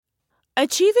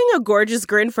Achieving a gorgeous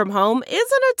grin from home isn't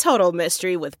a total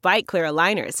mystery with Bite Clear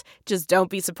aligners. Just don't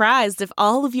be surprised if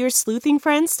all of your sleuthing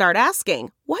friends start asking,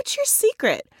 "What's your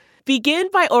secret?" Begin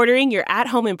by ordering your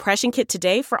at-home impression kit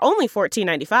today for only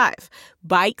 $14.95.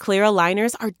 Bite Clear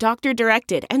aligners are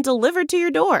doctor-directed and delivered to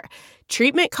your door.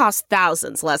 Treatment costs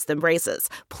thousands less than braces.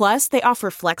 Plus, they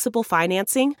offer flexible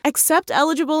financing, accept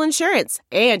eligible insurance,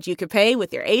 and you can pay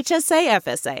with your HSA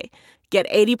FSA. Get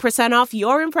 80% off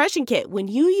your impression kit when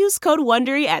you use code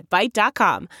WONDERY at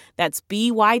Byte.com. That's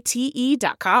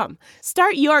BYTE.com.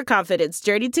 Start your confidence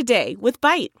journey today with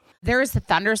Byte. There was a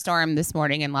thunderstorm this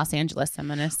morning in Los Angeles. I'm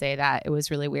going to say that. It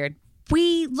was really weird.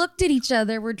 We looked at each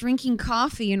other. We're drinking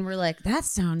coffee and we're like, that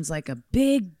sounds like a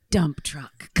big dump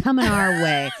truck coming our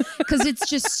way. Because it's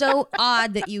just so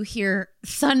odd that you hear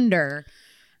thunder.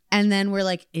 And then we're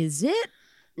like, is it?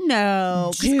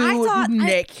 No, dude, I thought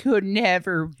it could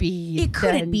never be. It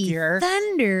couldn't be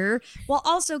thunder. Well,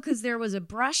 also because there was a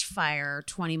brush fire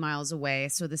 20 miles away,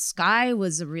 so the sky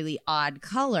was a really odd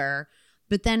color.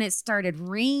 But then it started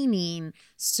raining,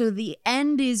 so the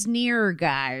end is near,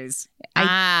 guys.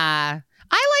 I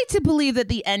like to believe that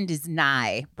the end is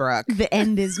nigh, Brooke. The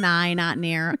end is nigh, not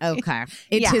near. Okay,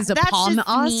 it is upon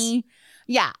us. Me.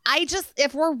 Yeah,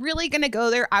 if we're really gonna go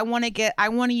there, I want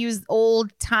to use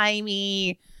old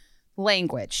timey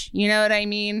language. You know what I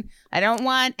mean? I don't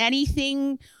want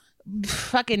anything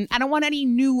I don't want any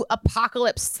new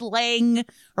apocalypse slang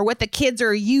or what the kids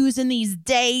are using these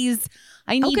days.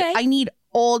 I need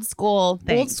old school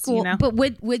things. Old school. You know? But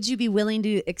would you be willing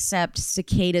to accept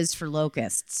cicadas for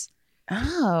locusts?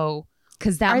 Oh,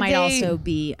 because that might also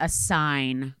be a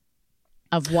sign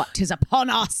of what is upon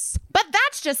us. But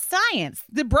that's just science.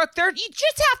 You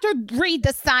just have to read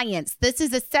the science. This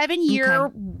is a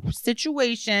 7-year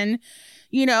situation,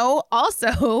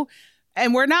 also,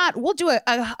 and we'll do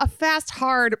a fast,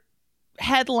 hard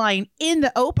headline in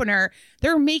the opener.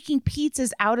 They're making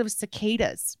pizzas out of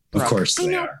cicadas. Of course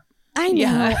they are. I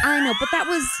know, but that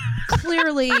was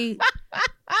clearly...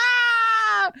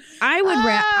 I'm going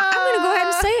to go ahead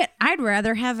and say it. I'd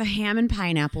rather have a ham and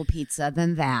pineapple pizza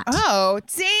than that. Oh,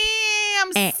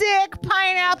 damn sick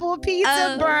pineapple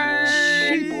pizza burn.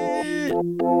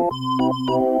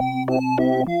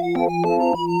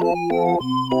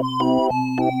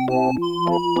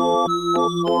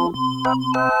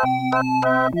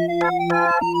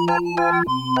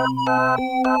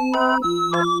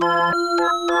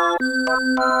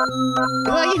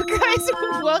 Well, you guys,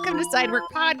 welcome to Sidework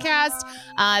Podcast.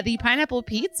 The pineapple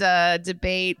pizza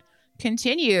debate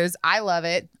continues. I love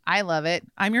it.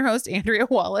 I'm your host, Andrea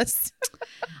Wallace.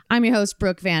 I'm your host,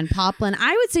 Brooke Van Poplin.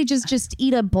 I would say just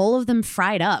eat a bowl of them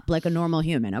fried up like a normal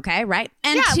human, okay? Right?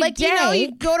 And today,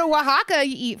 you go to Oaxaca,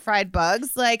 you eat fried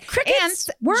bugs, like crickets,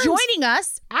 and worms. Joining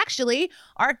us, actually,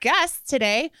 our guest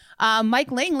today,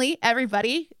 Mike Langley,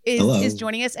 everybody, is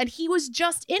joining us, and he was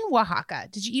just in Oaxaca.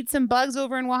 Did you eat some bugs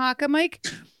over in Oaxaca, Mike?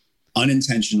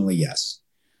 Unintentionally, yes.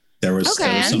 There was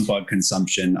some bug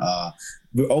consumption.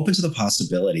 We're open to the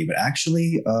possibility, but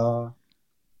actually,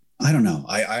 I don't know.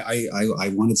 I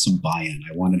wanted some buy-in.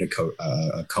 I wanted a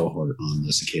cohort on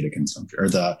the cicada consumption, or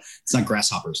it's not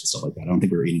grasshoppers and stuff like that. I don't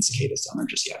think we were eating cicadas down there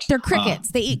just yet. They're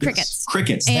crickets. They eat crickets.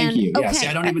 Crickets. Thank you. Yeah. See,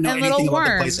 I don't even know anything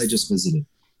about the place I just visited.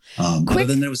 Other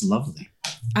than that, it was lovely.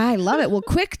 I love it. Well,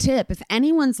 quick tip: if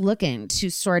anyone's looking to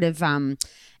sort of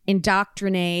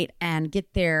indoctrinate and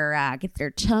get their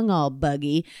tongue all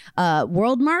buggy,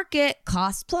 World Market,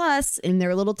 Cost Plus, in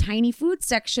their little tiny food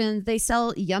section, they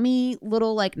sell yummy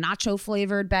little like nacho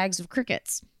flavored bags of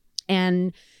crickets.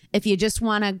 And if you just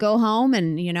want to go home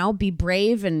and be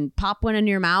brave and pop one in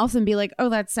your mouth and be like, oh,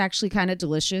 that's actually kind of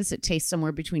delicious, it tastes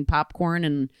somewhere between popcorn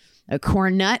and a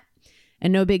corn nut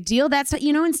and no big deal, that's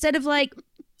instead of like,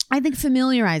 I think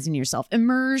familiarizing yourself,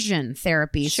 immersion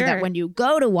therapy, so that when you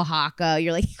go to Oaxaca,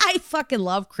 you're like, I fucking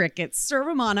love crickets. Serve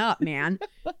them on up, man.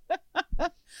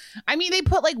 I mean, they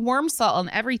put like worm salt on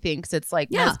everything because it's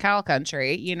like mezcal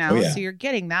country, so you're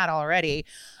getting that already.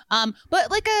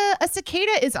 But like a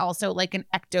cicada is also like an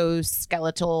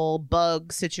ectoskeletal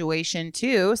bug situation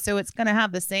too. So it's going to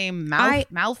have the same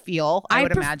mouthfeel, I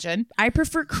would imagine. I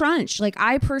prefer crunch. Like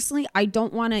I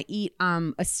don't want to eat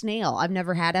a snail. I've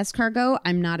never had escargot.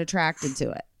 I'm not attracted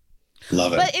to it.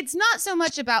 Love it. But it's not so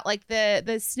much about like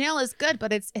the snail is good,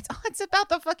 but it's about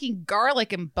the fucking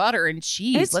garlic and butter and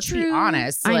cheese. Let's be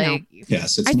honest. I know.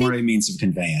 Yes, it's more a means of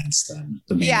conveyance than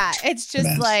the main. Yeah, it's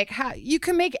just like how you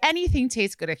can make anything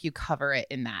taste good if you cover it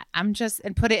in that. And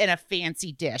put it in a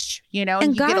fancy dish, and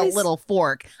you get a little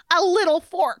fork,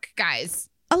 guys.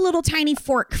 A little tiny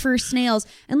fork for snails.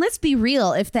 And let's be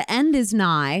real, if the end is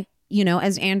nigh,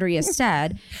 as Andrea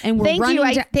said, and we're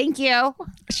Thank you.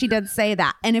 She did say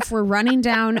that. And if we're running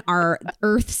down our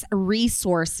Earth's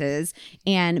resources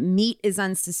and meat is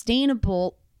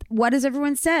unsustainable, what has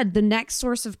everyone said? The next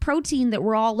source of protein that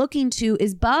we're all looking to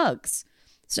is bugs.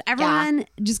 So everyone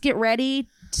just get ready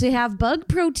to have bug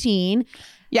protein.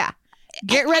 Yeah.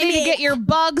 Get ready to get your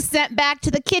bugs sent back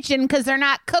to the kitchen because they're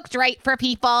not cooked right for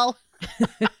people.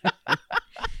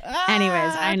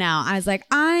 Anyways, I know. I was like,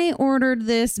 I ordered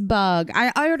this bug.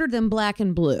 I ordered them black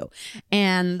and blue.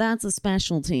 And that's a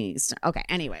specialty. Okay.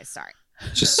 Anyways, sorry.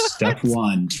 Just step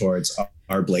one towards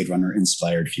our Blade Runner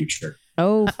inspired future.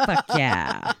 Oh, fuck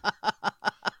yeah.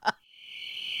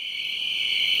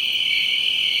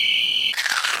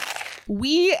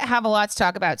 We have a lot to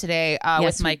talk about today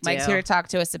with Mike. Mike's here to talk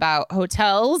to us about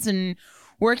hotels and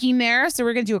working there. So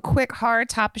we're going to do a quick hard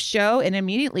top of show and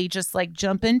immediately just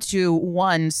jump into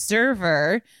one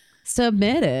server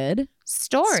submitted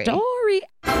story.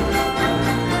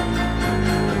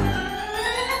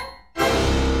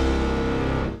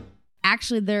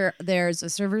 Actually, there's a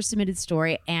server submitted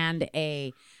story and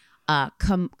a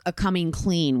coming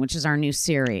clean, which is our new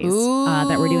series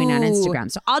that we're doing on Instagram.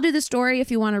 So I'll do the story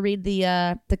if you want to read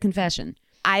the confession.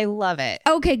 I love it.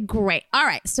 Okay, great. All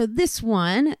right. So this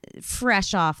one,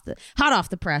 hot off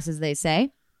the press, as they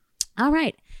say. All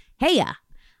right. Hey,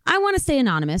 I want to stay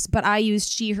anonymous, but I use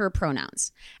she, her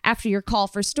pronouns. After your call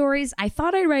for stories, I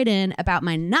thought I'd write in about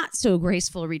my not so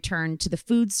graceful return to the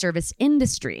food service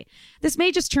industry. This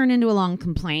may just turn into a long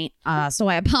complaint, so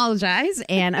I apologize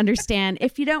and understand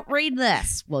if you don't read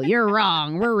this. Well, you're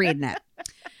wrong. We're reading it.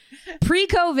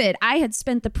 Pre-COVID, I had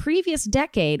spent the previous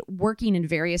decade working in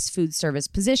various food service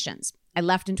positions. I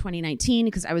left in 2019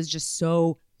 because I was just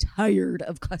so tired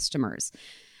of customers.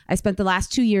 I spent the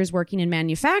last 2 years working in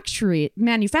manufacturing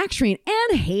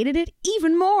and hated it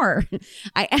even more.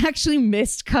 I actually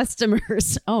missed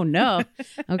customers. Oh, no.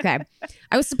 Okay.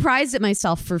 I was surprised at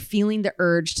myself for feeling the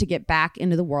urge to get back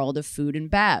into the world of food and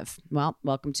bev. Well,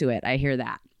 welcome to it. I hear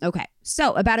that. Okay.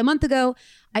 So about a month ago,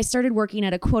 I started working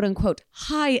at a quote unquote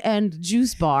high-end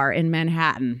juice bar in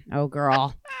Manhattan. Oh,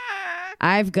 girl.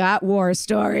 I've got war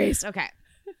stories. Okay.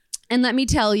 And let me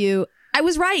tell you, I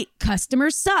was right.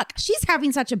 Customers suck. She's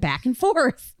having such a back and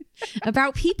forth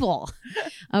about people.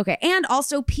 Okay. And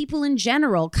also people in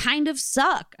general kind of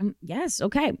suck. Yes.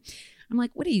 Okay. I'm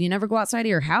like, what do you never go outside of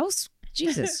your house?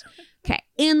 Jesus. Okay.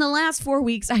 In the last 4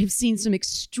 weeks, I've seen some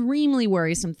extremely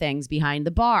worrisome things behind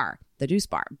the bar, the juice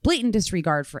bar. Blatant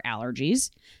disregard for allergies,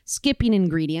 skipping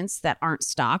ingredients that aren't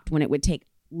stocked when it would take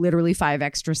literally 5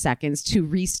 extra seconds to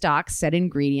restock said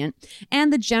ingredient,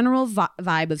 and the general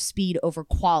vibe of speed over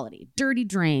quality, dirty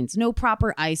drains, no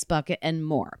proper ice bucket, and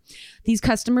more. These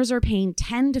customers are paying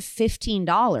 $10 to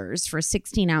 $15 for a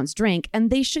 16-ounce drink, and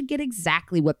they should get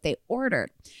exactly what they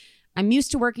ordered. I'm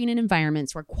used to working in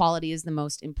environments where quality is the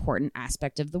most important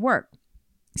aspect of the work.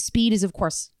 Speed is, of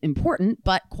course, important,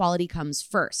 but quality comes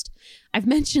first. I've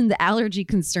mentioned the allergy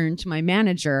concern to my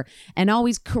manager and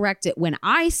always correct it when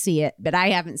I see it, but I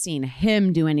haven't seen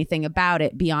him do anything about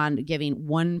it beyond giving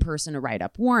one person a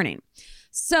write-up warning.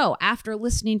 So after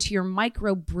listening to your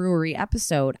microbrewery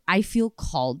episode, I feel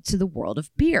called to the world of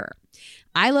beer.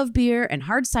 I love beer and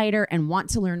hard cider and want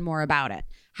to learn more about it.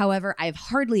 However, I have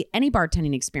hardly any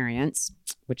bartending experience,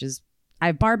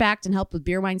 I've bar backed and helped with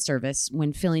beer wine service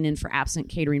when filling in for absent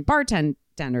catering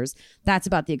bartenders. That's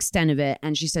about the extent of it.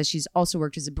 And she says she's also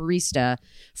worked as a barista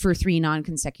for 3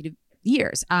 non-consecutive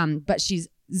years, but she's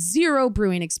 0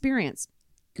 brewing experience.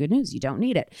 Good news, you don't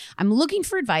need it. I'm looking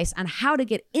for advice on how to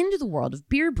get into the world of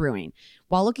beer brewing.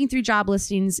 While looking through job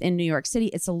listings in New York City,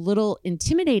 it's a little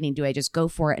intimidating. Do I just go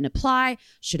for it and apply?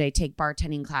 Should I take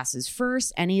bartending classes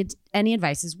first? Any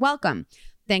advice is welcome.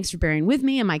 Thanks for bearing with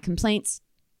me and my complaints.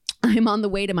 I'm on the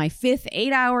way to my 5th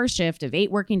 8-hour shift of 8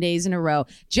 working days in a row.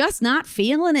 Just not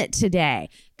feeling it today.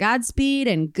 Godspeed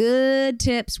and good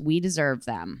tips. We deserve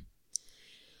them.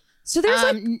 So there's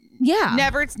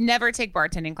never take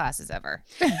bartending classes ever.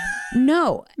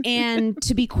 No. And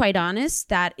to be quite honest,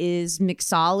 that is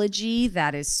mixology,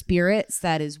 that is spirits,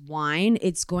 that is wine.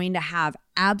 It's going to have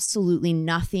absolutely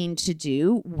nothing to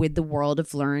do with the world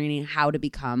of learning how to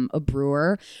become a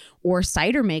brewer or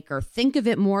cider maker. Think of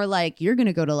it more like you're going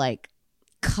to go to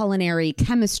culinary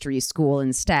chemistry school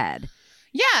instead.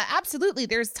 Yeah, absolutely.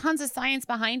 There's tons of science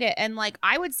behind it. And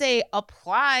I would say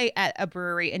apply at a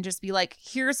brewery and just be like,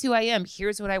 here's who I am.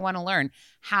 Here's what I want to learn.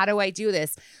 How do I do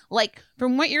this?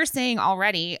 From what you're saying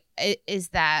already is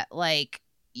that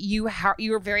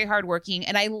you're very hardworking.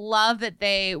 And I love that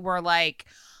they were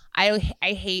I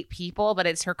hate people, but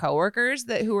it's her coworkers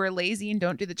who are lazy and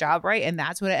don't do the job right. And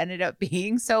that's what it ended up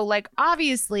being. So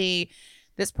obviously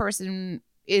this person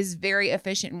is very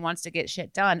efficient and wants to get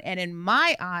shit done. And in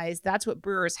my eyes, that's what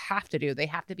brewers have to do. They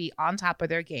have to be on top of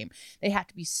their game. They have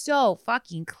to be so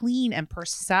fucking clean and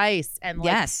precise and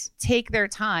like take their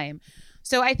time.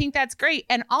 So I think that's great.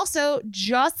 And also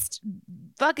just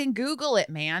fucking Google it,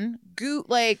 man.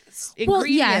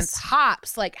 Ingredients,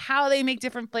 hops, like how they make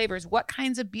different flavors, what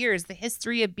kinds of beers, the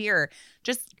history of beer.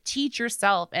 Just teach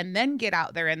yourself and then get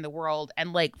out there in the world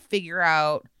and like figure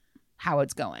out how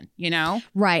it's going, you know?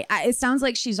 Right. It sounds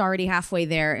like she's already halfway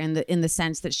there in the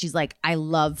sense that she's like, I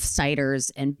love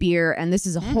ciders and beer. And this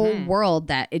is a whole world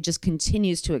that it just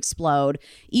continues to explode.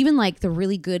 Even like the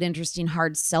really good, interesting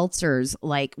hard seltzers,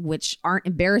 like which aren't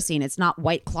embarrassing. It's not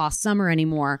White Claw summer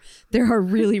anymore. There are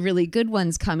really, really good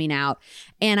ones coming out.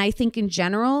 And I think in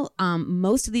general,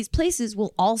 most of these places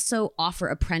will also offer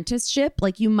apprenticeship.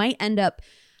 Like you might end up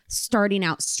starting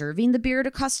out serving the beer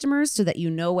to customers so that you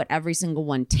know what every single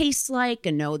one tastes like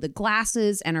and know the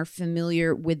glasses and are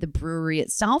familiar with the brewery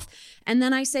itself. And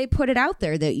then I say put it out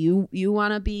there that you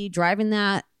want to be driving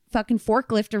that fucking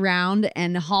forklift around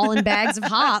and hauling bags of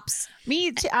hops.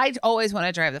 Me too. I always want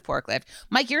to drive the forklift.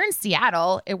 Mike, you're in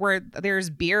Seattle where there's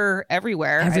beer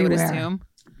everywhere. I would assume.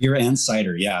 Beer and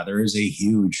cider. Yeah, there is a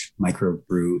huge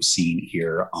microbrew scene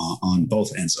here on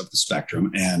both ends of the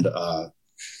spectrum. And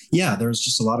yeah, there's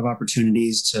just a lot of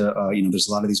opportunities to, there's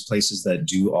a lot of these places that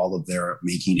do all of their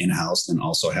making in-house and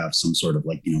also have some sort of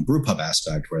like, brew pub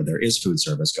aspect where there is food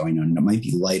service going on. And it might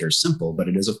be light or simple, but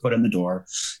it is a foot in the door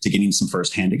to getting some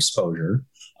firsthand exposure.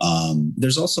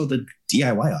 There's also the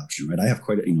DIY option, right? I have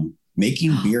quite a,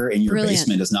 making beer in your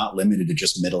basement is not limited to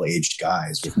just middle-aged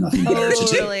guys with nothing better to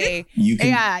do. You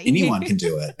can, anyone can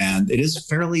do it. And it is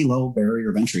fairly low barrier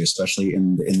of entry, especially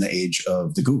in the age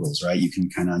of the Googles, right? You can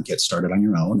kind of get started on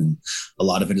your own. And a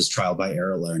lot of it is trial by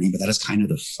error learning, but that is kind of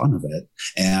the fun of it.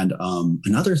 And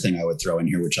another thing I would throw in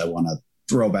here, which I want to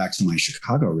throw back to my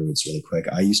Chicago roots really quick.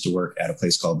 I used to work at a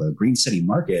place called the Green City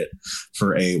Market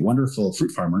for a wonderful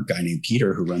fruit farmer, guy named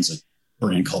Peter, who runs a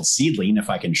brand called Seedling,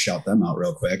 if I can shout them out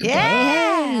real quick.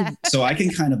 Yeah. So I can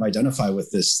kind of identify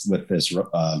with this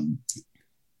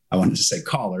I wanted to say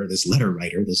caller, this letter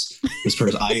writer, this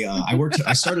person.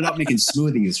 I started out making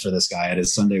smoothies for this guy at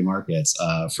his Sunday markets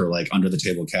for like under the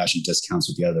table cash and discounts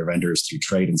with the other vendors through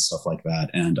trade and stuff like that.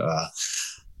 And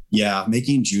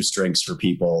making juice drinks for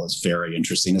people is very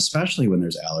interesting, especially when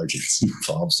there's allergens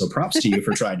involved. So props to you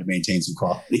for trying to maintain some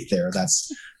quality there.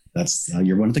 That's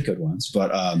you're one of the good ones.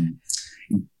 But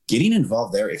getting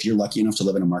involved there, if you're lucky enough to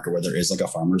live in a market where there is like a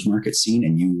farmer's market scene,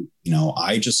 and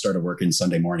I just started working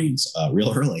Sunday mornings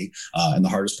real early. And the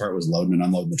hardest part was loading and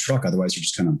unloading the truck. Otherwise, you're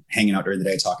just kind of hanging out during the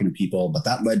day, talking to people. But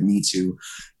that led me to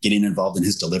getting involved in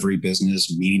his delivery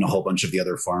business, meeting a whole bunch of the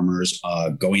other farmers,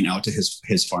 going out to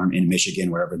his farm in Michigan,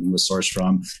 where everything was sourced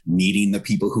from, meeting the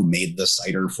people who made the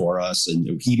cider for us.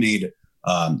 And he made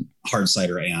hard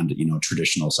cider and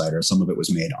traditional cider. Some of it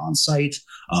was made on site,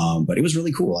 but it was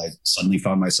really cool. I suddenly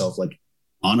found myself like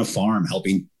on a farm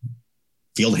helping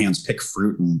field hands pick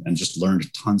fruit and just learned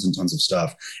tons and tons of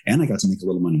stuff. And I got to make a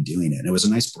little money doing it. And it was a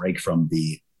nice break from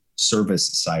the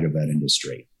service side of that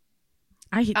industry.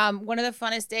 One of the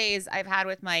funnest days I've had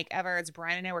with Mike ever is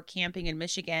Brian and I were camping in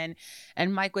Michigan,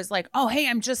 and Mike was like, "Oh, hey,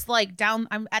 I'm just like down.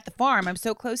 I'm at the farm. I'm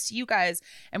so close to you guys."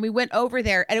 And we went over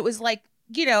there, and it was like,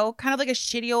 kind of like a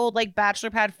shitty old like bachelor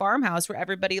pad farmhouse where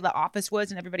the office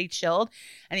was and everybody chilled.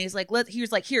 And he was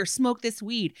like, here, smoke this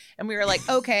weed. And we were like,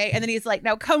 okay. And then he's like,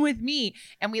 now come with me.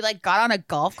 And we like got on a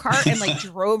golf cart and like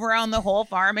drove around the whole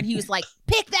farm. And he was like,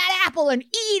 pick that apple and eat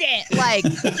it. Like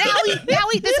now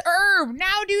eat this herb.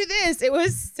 Now do this. It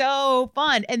was so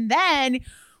fun. And then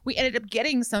we ended up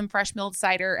getting some fresh milled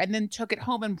cider and then took it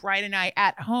home. And Brian and I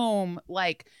at home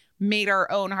like made our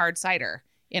own hard cider.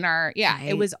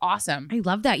 It was awesome. I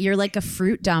love that. You're like a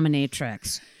fruit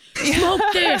dominatrix. Smoke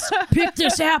this, pick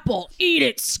this apple, eat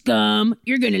it, scum.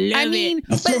 You're going to love it.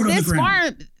 But this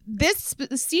farm, this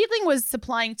Seedling was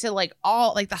supplying to like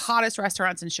all like the hottest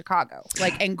restaurants in Chicago,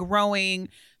 like and growing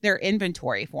their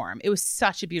inventory for them. It was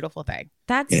such a beautiful thing.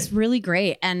 That's really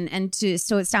great.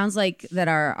 So it sounds like that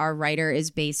our writer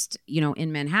is based,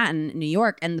 in Manhattan, New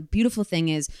York. And the beautiful thing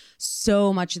is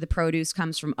so much of the produce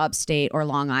comes from upstate or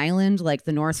Long Island, like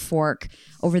the North Fork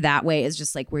over that way is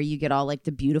just like where you get all like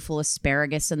the beautiful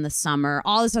asparagus in the summer,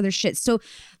 all this other shit. So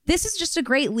this is just a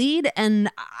great lead. And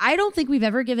I don't think we've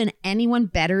ever given anyone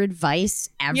better advice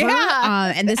ever.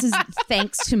 Yeah. And this is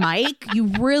thanks to Mike. You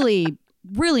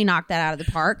really knocked that out of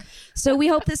the park. So we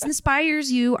hope this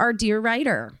inspires you, our dear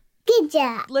writer. Good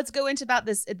job. Let's go into about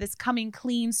this coming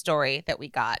clean story that we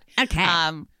got. Okay.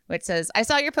 which says, I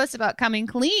saw your post about coming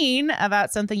clean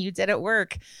about something you did at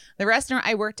work. The restaurant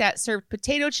I worked at served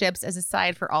potato chips as a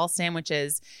side for all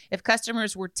sandwiches. If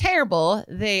customers were terrible,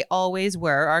 they always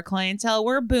were. Our clientele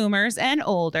were boomers and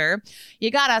older.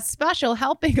 You got a special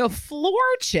helping of floor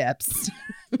chips.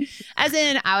 As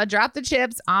in, I would drop the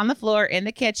chips on the floor in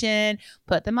the kitchen,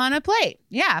 put them on a plate.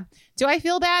 Yeah. Do I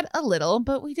feel bad? A little,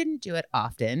 but we didn't do it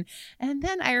often. And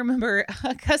then I remember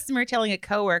a customer telling a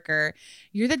coworker,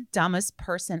 you're the dumbest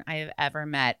person I have ever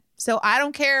met. So I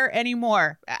don't care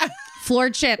anymore. Floor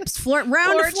chips. Floor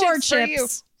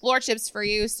chips. Floor chips for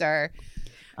you, sir.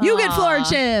 You get floor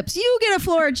chips. You get a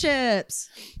floor chips.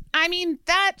 I mean,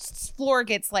 that floor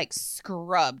gets like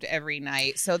scrubbed every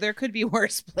night. So there could be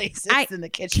worse places in the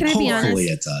kitchen. Can I be honest? Hopefully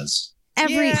it does.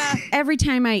 Every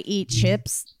time I eat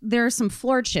chips, there are some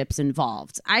floor chips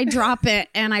involved. I drop it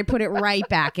and I put it right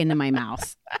back into my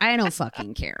mouth. I don't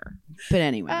fucking care. But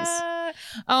anyways.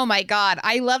 Oh my God.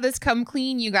 I love this come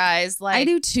clean, you guys. Like, I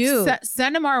do too.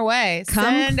 Send them our way.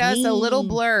 Send us a little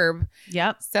blurb.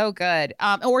 Yep. So good.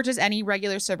 Or just any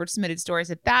regular server submitted stories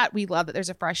at that. We love that there's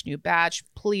a fresh new batch.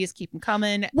 Please keep them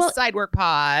coming. Well,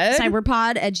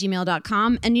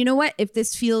 sideworkpod@gmail.com. And you know what? If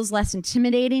this feels less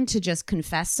intimidating to just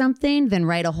confess something than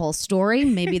write a whole story,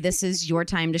 maybe this is your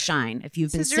time to shine. If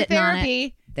you've been sitting on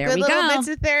it. There Good we go. Little bits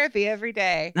of therapy every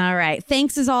day. All right.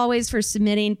 Thanks as always for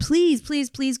submitting. Please, please,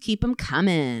 please keep them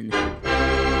coming.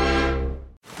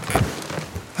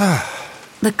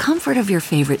 The comfort of your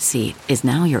favorite seat is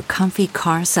now your comfy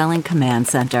car selling command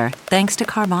center, thanks to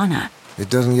Carvana. It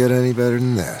doesn't get any better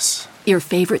than this. Your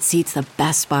favorite seat's the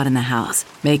best spot in the house.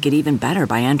 Make it even better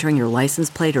by entering your license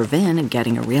plate or VIN and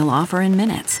getting a real offer in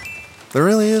minutes. There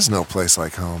really is no place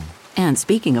like home. And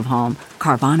speaking of home,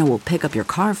 Carvana will pick up your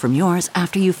car from yours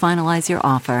after you finalize your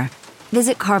offer.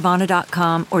 Visit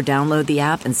Carvana.com or download the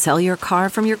app and sell your car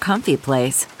from your comfy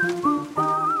place.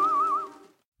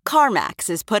 CarMax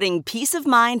is putting peace of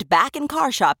mind back in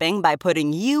car shopping by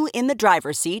putting you in the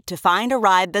driver's seat to find a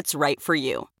ride that's right for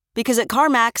you. Because at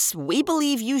CarMax, we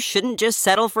believe you shouldn't just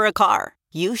settle for a car.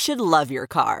 You should love your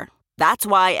car. That's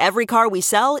why every car we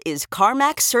sell is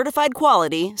CarMax certified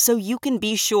quality, so you can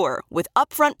be sure with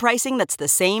upfront pricing that's the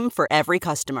same for every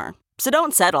customer. So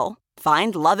don't settle.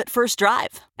 Find love at first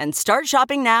drive and start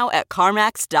shopping now at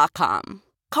CarMax.com.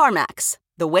 CarMax,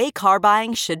 the way car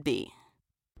buying should be.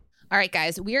 All right,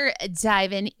 guys, we're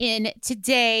diving in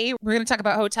today. We're going to talk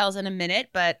about hotels in a minute,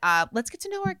 but let's get to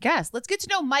know our guest. Let's get to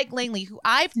know Mike Langley, who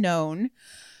I've known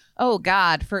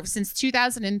since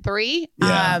 2003.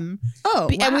 Yeah. And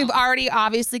we've already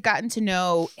obviously gotten to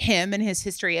know him and his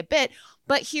history a bit.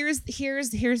 But here's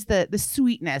the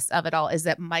sweetness of it all is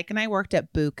that Mike and I worked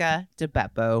at Buca di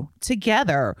Beppo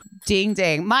together. Ding,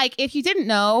 ding. Mike, if you didn't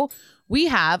know, we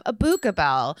have a Buca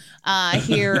bell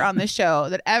here on the show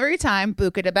that every time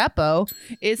Buca di Beppo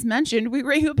is mentioned, we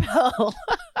ring a bell.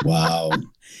 Wow.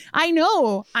 I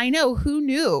know. Who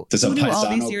knew? Does Who a knew all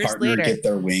these Paisano years partner later? get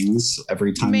their wings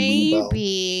every time we ring a bell?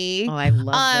 Maybe. Oh, I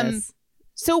love this.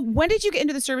 So when did you get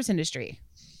into the service industry?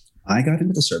 I got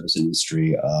into the service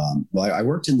industry. I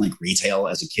worked in like retail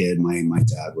as a kid. My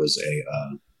dad was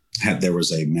there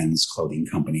was a men's clothing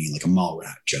company, like a mall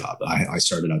rat job. I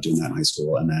started out doing that in high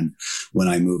school. And then when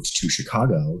I moved to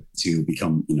Chicago to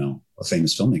become, a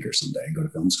famous filmmaker someday and go to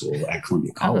film school at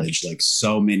Columbia College, like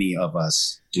so many of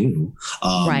us do.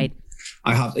 Right.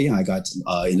 I got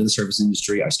into the service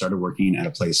industry. I started working at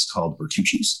a place called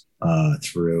Bertucci's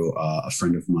through a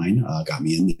friend of mine got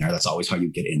me in there. That's always how you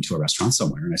get into a restaurant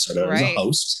somewhere. And I started as a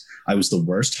host. I was the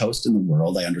worst host in the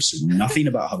world. I understood nothing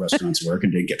about how restaurants work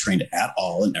and didn't get trained at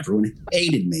all. And everyone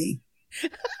hated me.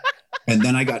 And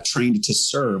then I got trained to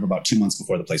serve about 2 months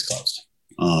before the place closed.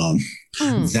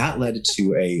 That led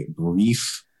to a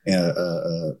brief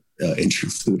interlude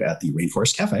at the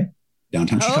Rainforest Cafe,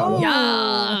 downtown Chicago.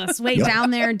 Yes. Wait,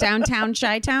 down there, downtown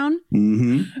Chi-Town?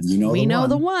 Mm-hmm. We know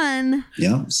the one.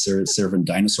 Yeah. Serving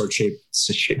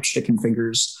dinosaur-shaped chicken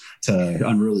fingers to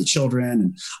unruly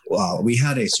children. And we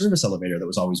had a service elevator that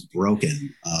was always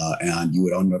broken. And you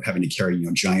would end up having to carry,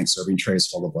 giant serving trays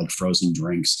full of like frozen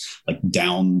drinks, like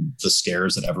down the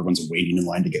stairs that everyone's waiting in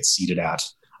line to get seated at.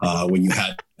 When you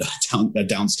had a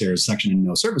downstairs section and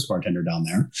no service bartender down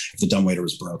there, if the dumbwaiter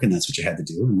was broken, that's what you had to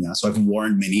do. And so I've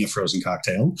worn many a frozen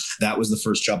cocktail. That was the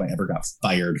first job I ever got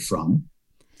fired from.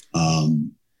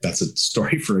 That's a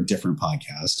story for a different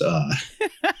podcast.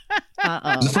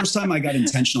 The first time I got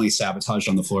intentionally sabotaged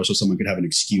on the floor so someone could have an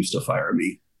excuse to fire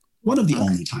me. One of the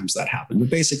only times that happened. But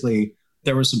basically,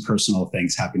 there were some personal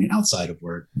things happening outside of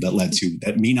work that led to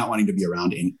me not wanting to be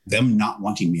around and them not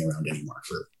wanting me around anymore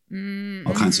for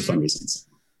all kinds of fun reasons.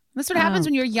 That's what happens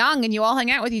when you're young and you all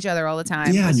hang out with each other all the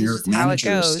time. Yeah, This and is your just how it manager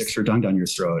goes. sticks her tongue down your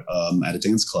throat at a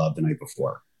dance club the night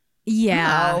before.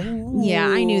 Yeah. Oh. Yeah,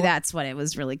 I knew that's what it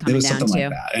was really It coming was down something to.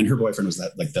 like that. And her boyfriend was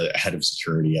the head of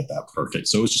security at that perfect.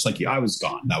 So it was just like, I was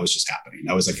gone. That was just happening.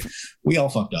 I was like, we all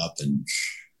fucked up. And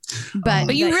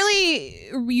But you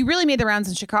really made the rounds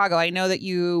in Chicago. I know that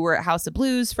you were at House of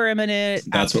Blues for a minute.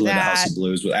 That's what led to House of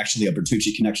Blues. Actually, a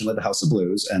Bertucci connection led to House of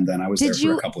Blues. And then I was there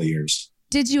for a couple of years.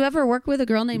 Did you ever work with a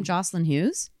girl named Jocelyn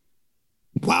Hughes?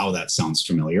 Wow, that sounds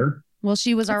familiar. Well,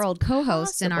 she was our old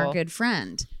co-host possible. and our good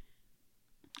friend.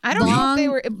 I don't know if they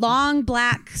were long,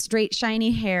 black, straight,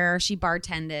 shiny hair. She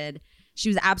bartended. She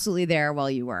was absolutely there while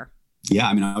you were. Yeah,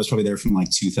 I mean, I was probably there from like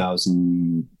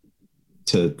 2000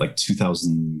 to like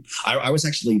 2000. I was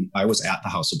at the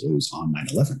House of Blues on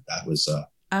 9/11. That was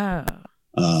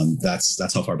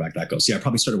that's how far back that goes. Yeah, I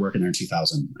probably started working there in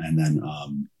 2000, and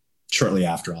then shortly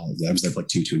after all of that, I was there for like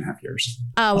 2.5 years.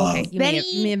 Oh, okay. You may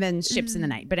Then have been ships in the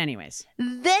night, but anyways.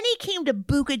 Then he came to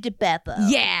Buca de Beppo.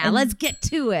 Yeah, let's get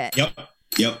to it.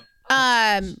 Yep.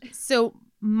 So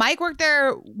Mike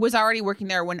was already working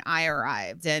there when I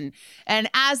arrived. And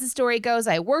as the story goes,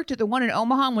 I worked at the one in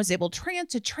Omaha and was able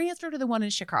to transfer to the one in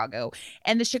Chicago.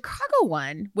 And the Chicago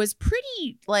one was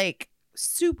pretty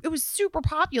it was super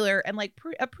popular and like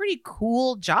a pretty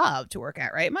cool job to work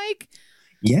at, right, Mike?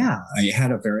 Yeah, I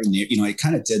had a very, I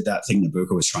kind of did that thing that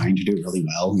Buca was trying to do really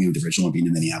well. The original one being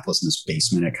in Minneapolis in this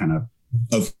basement, it kind of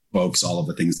evokes all of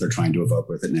the things they're trying to evoke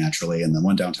with it naturally. And then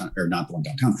one downtown, or not the one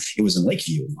downtown, it was in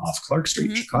Lakeview off Clark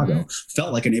Street, Chicago,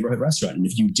 felt like a neighborhood restaurant. And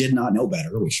if you did not know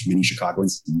better, which many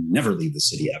Chicagoans never leave the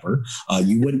city ever,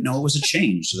 you wouldn't know it was a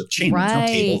chain. So the chain, there was no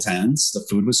table tents. The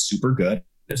food was super good.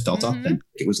 It felt authentic.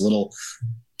 It was a little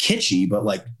kitschy, but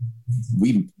like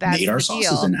we made our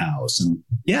sauces in-house. And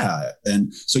yeah.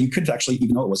 And so you could actually,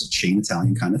 even though it was a chain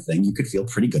Italian kind of thing, you could feel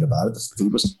pretty good about it. The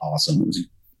food was awesome. It was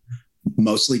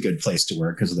mostly good place to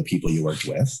work because of the people you worked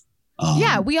with.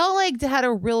 We all had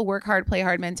a real work hard, play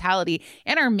hard mentality,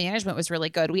 and our management was really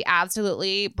good. We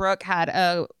absolutely, Brooke had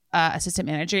a assistant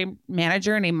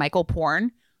manager named Michael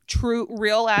Porn,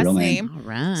 real last name. All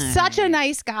right. Such a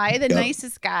nice guy, the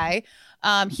nicest guy.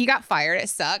 He got fired. It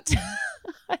sucked.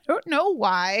 I don't know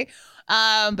why.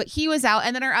 But he was out.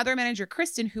 And then our other manager,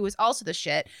 Kristen, who was also the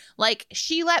shit,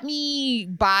 she let me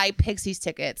buy Pixies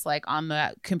tickets on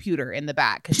the computer in the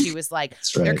back because she was like,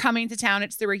 they're coming to town.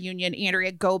 It's the reunion.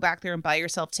 Andrea, go back there and buy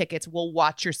yourself tickets. We'll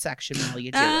watch your section while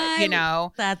you do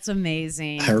it, That's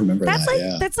amazing. I remember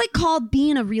that. That's called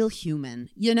being a real human,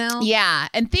 Yeah.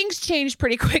 And things changed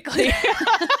pretty quickly.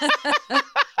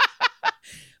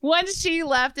 Once she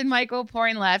left and Michael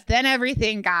Porn left, then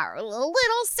everything got a little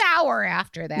sour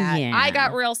after that. Yeah. I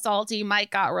got real salty.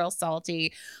 Mike got real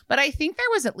salty. But I think there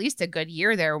was at least a good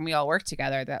year there when we all worked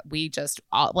together that we just,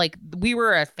 we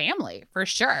were a family for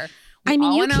sure. We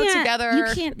all went out together. You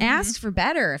can't ask for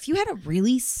better. If you had a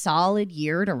really solid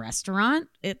year at a restaurant,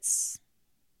 it's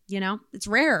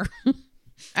rare.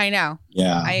 I know.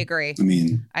 Yeah. I agree. I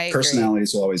mean,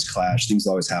 personalities will always clash. Things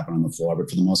always happen on the floor. But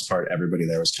for the most part, everybody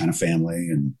there was kind of family.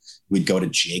 And we'd go to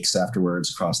Jake's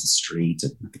afterwards across the street. I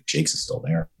think Jake's is still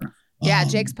there. Yeah,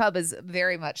 Jake's Pub is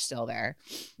very much still there.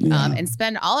 Yeah. And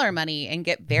spend all our money and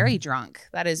get very drunk.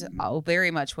 That is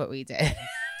very much what we did.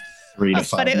 3 to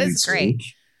 5 But it was nights a great. week.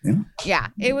 Yeah. Yeah,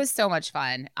 it was so much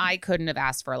fun. I couldn't have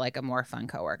asked for a more fun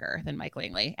coworker than Mike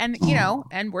Langley. And,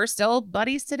 and we're still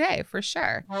buddies today for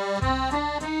sure.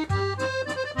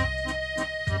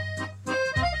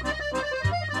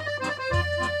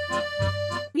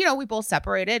 We both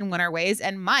separated and went our ways.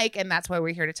 And Mike, and that's why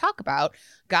we're here to talk about,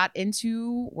 got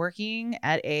into working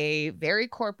at a very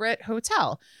corporate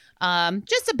hotel.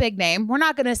 Just a big name. We're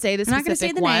not going to say the specific I'm not going to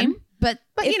say the one. name. But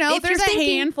if there's you're a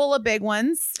handful of big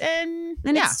ones. And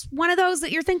it's one of those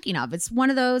that you're thinking of. It's one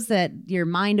of those that your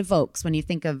mind evokes when you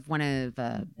think of one of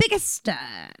the biggest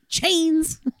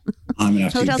chains. I'm going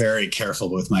to have to be very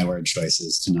careful with my word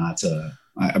choices to not,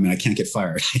 I can't get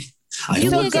fired. I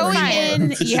don't work there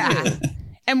anymore. Yeah.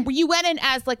 And you went in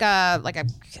as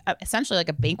essentially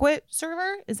a banquet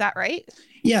server. Is that right?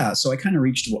 Yeah. So I kind of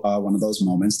reached one of those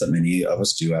moments that many of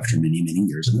us do after many, many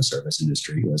years in the service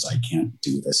industry was I can't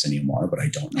do this anymore, but I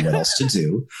don't know what else to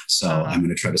do. So I'm going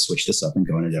to try to switch this up and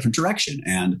go in a different direction.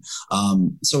 And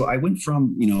so I went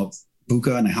from,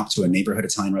 Buca, and I hopped to a neighborhood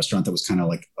Italian restaurant that was kind of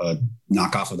like a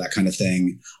knockoff of that kind of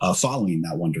thing, following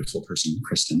that wonderful person,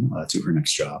 Kristen, to her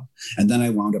next job. And then I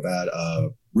wound up at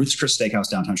Ruth's Chris Steakhouse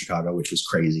downtown Chicago, which was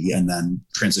crazy. And then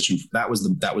transitioned. That was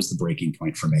the breaking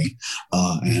point for me,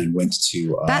 and went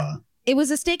to. It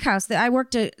was a steakhouse that I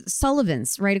worked at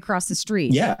Sullivan's right across the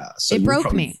street. Yeah, so it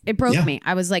broke me. It broke me.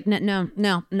 I was like, no,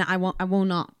 I won't. I will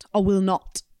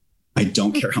not. I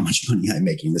don't care how much money I'm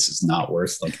making. This is not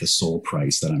worth like the sole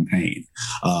price that I'm paying.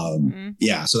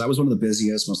 Yeah. So that was one of the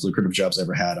busiest, most lucrative jobs I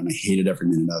ever had. And I hated every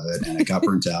minute of it. And I got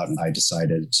burnt out, and I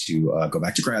decided to go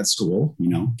back to grad school,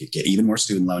 get even more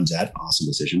student loan debt. Awesome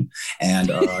decision. And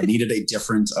needed a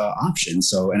different option.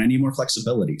 So, and I need more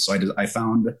flexibility. So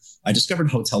I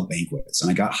discovered hotel banquets, and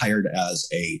I got hired as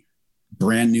a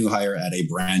brand new hire at a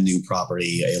brand new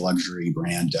property, a luxury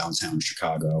brand downtown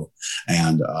Chicago.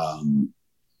 And,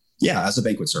 as a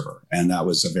banquet server. And that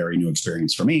was a very new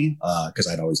experience for me because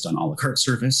I'd always done a la carte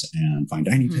service and fine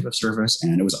dining type of service.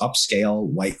 And it was upscale,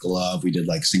 white glove. We did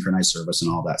like synchronized service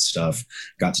and all that stuff.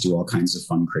 Got to do all kinds of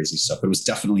fun, crazy stuff. But it was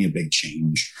definitely a big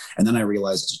change. And then I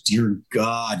realized, dear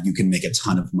God, you can make a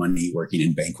ton of money working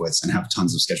in banquets and have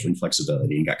tons of scheduling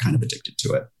flexibility, and got kind of addicted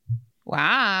to it.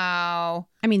 Wow.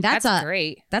 I mean, that's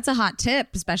great. That's a hot tip,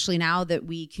 especially now that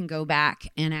we can go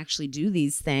back and actually do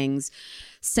these things.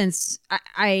 Since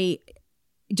I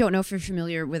don't know if you're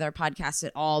familiar with our podcast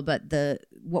at all, but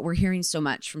what we're hearing so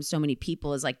much from so many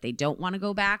people is like they don't want to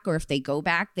go back, or if they go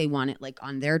back, they want it like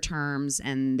on their terms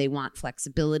and they want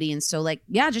flexibility. And so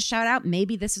just shout out.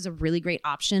 Maybe this is a really great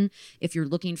option if you're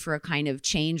looking for a kind of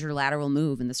change or lateral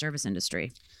move in the service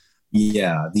industry.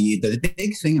 Yeah, the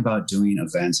big thing about doing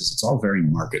events is it's all very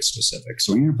market specific.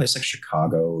 So when you're in a place like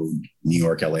Chicago, New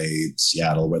York, LA,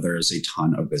 Seattle, where there's a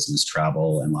ton of business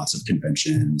travel and lots of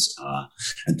conventions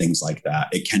and things like that,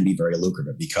 it can be very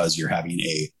lucrative because you're having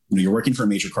you're working for a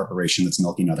major corporation that's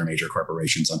milking other major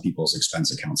corporations on people's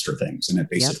expense accounts for things. And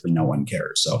basically no one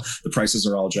cares. So the prices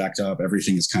are all jacked up.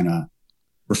 Everything is kind of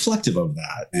reflective of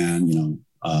that. And,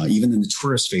 even in the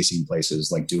tourist facing places,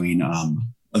 like doing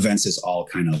events is all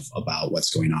kind of about what's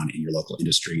going on in your local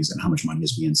industries and how much money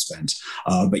is being spent.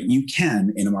 But you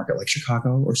can, in a market like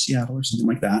Chicago or Seattle or something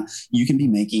like that, you can be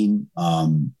making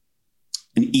an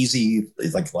easy,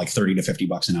 like $30 to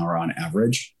 $50 an hour on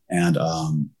average. And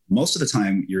most of the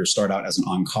time you start out as an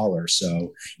on-caller.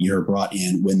 So you're brought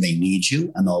in when they need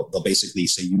you, and they'll basically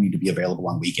say you need to be available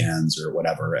on weekends or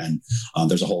whatever. And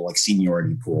there's a whole like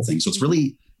seniority pool thing. So it's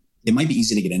really, it might be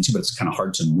easy to get into, but it's kind of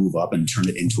hard to move up and turn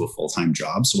it into a full-time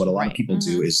job. So what a lot of people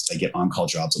do is they get on-call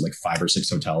jobs at like 5 or 6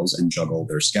 hotels and juggle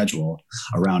their schedule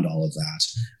around all of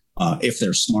that. If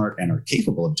they're smart and are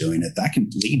capable of doing it, that can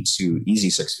lead to easy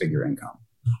 6-figure income.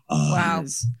 Wow.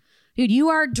 Dude, you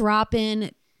are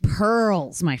dropping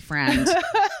pearls, my friend.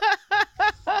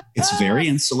 It's very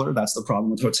insular. That's the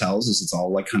problem with hotels, is it's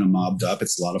all like kind of mobbed up.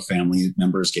 It's a lot of family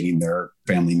members getting their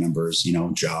family members,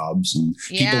 jobs, and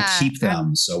people keep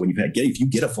them. So when if you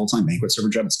get a full-time banquet server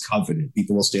job, it's coveted.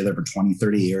 People will stay there for 20,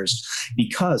 30 years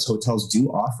because hotels do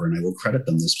offer, and I will credit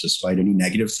them this despite any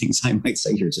negative things I might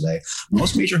say here today.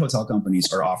 Most major hotel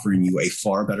companies are offering you a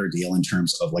far better deal in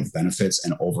terms of like benefits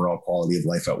and overall quality of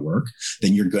life at work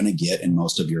than you're going to get in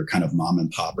most of your kind of mom and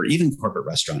pop or even corporate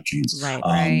restaurant chains.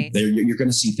 Right. You're going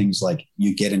to see things like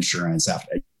you get insurance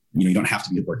after, you don't have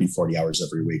to be working 40 hours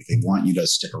every week. They want you to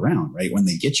stick around, right? When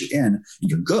they get you in and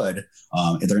you're good,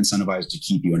 they're incentivized to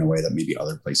keep you in a way that maybe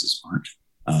other places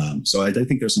aren't. So I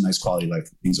think there's some nice quality life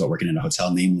things about working in a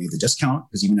hotel, namely the discount,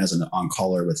 because even as an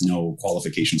on-caller with no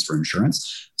qualifications for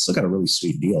insurance, still got a really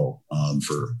sweet deal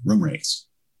for room rates.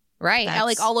 Right.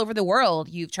 Like all over the world,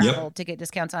 you've traveled to get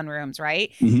discounts on rooms,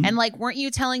 right? Mm-hmm. And like, weren't you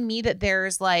telling me that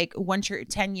there's like, once you're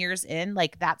 10 years in,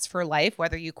 like that's for life,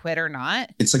 whether you quit or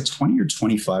not? It's like 20 or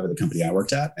 25 at the company I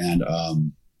worked at. And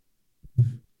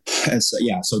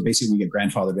so basically you get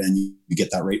grandfathered in, you get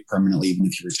that rate permanently, even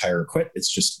if you retire or quit,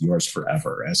 it's just yours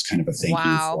forever as kind of a thank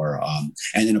you for,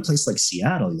 and in a place like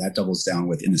Seattle, that doubles down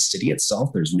with, in the city itself,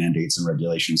 there's mandates and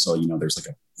regulations. So, there's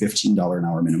like a $15 an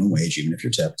hour minimum wage, even if you're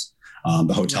tipped.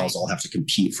 The hotels all have to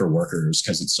compete for workers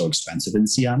because it's so expensive in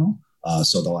Seattle.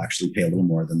 So they'll actually pay a little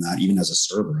more than that. Even as a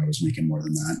server, I was making more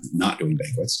than that, not doing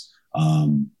banquets.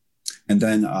 And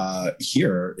then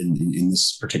here in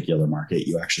this particular market,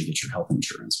 you actually get your health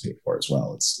insurance paid for as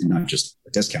well. It's not just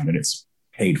discounted, it's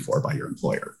paid for by your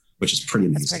employer, which is pretty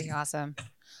amazing. That's pretty awesome.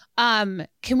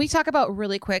 Can we talk about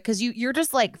really quick, because you're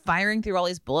just like firing through all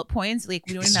these bullet points, like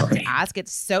we don't even have to ask.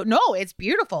 It's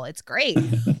beautiful, it's great.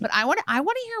 But I want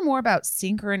to hear more about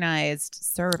synchronized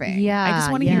serving. I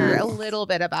just want to hear a little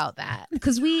bit about that,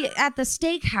 because we at the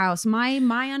steakhouse,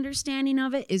 my understanding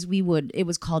of it is it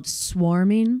was called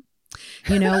swarming.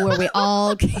 Where we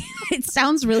all, it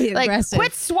sounds really aggressive.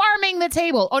 Quit swarming the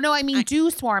table. Oh no, I mean, do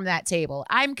swarm that table.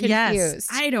 I'm confused. Yes,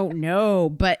 I don't know,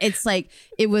 but it's like,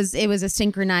 it was a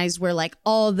synchronized where like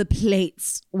all the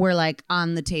plates were like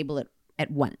on the table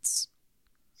at once.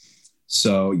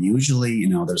 So usually,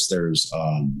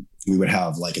 we would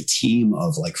have like a team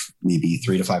of like maybe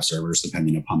 3 to 5 servers,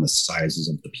 depending upon the sizes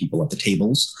of the people at the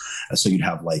tables. So you'd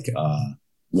have like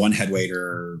one head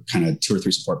waiter, kind of 2 or 3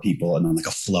 support people, and then like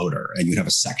a floater. And you'd have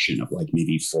a section of like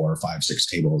maybe 4 or 5, 6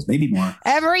 tables, maybe more.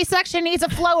 Every section needs a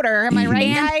floater. Am I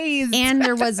right, guys? And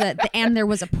there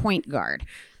was a point guard.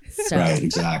 So. Right,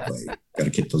 exactly. Got to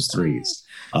get those 3s.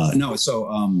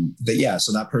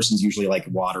 So that person's usually like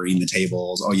watering the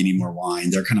tables. Oh, you need more wine.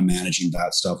 They're kind of managing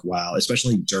that stuff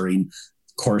especially during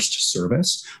coursed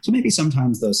service. So maybe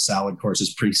sometimes the salad course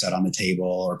is preset on the table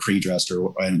or pre-dressed,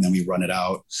 and then we run it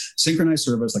out. Synchronized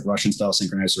service, like Russian style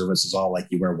synchronized service, is all like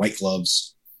you wear white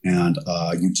gloves and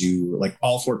you do like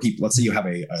all 4 people. Let's say you have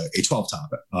a 12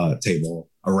 top table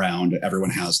around.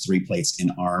 Everyone has 3 plates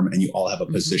in arm, and you all have a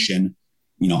position,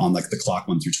 on like the clock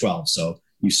 1 through 12. So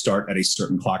you start at a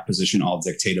certain clock position, all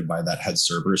dictated by that head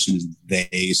server. As soon as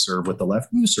they serve with the left,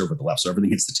 you serve with the left. So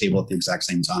everything hits the table at the exact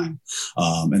same time.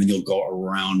 And then you'll go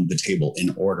around the table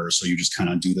in order. So you just kind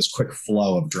of do this quick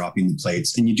flow of dropping the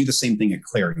plates. And you do the same thing at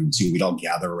clearing too. We'd all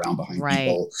gather around behind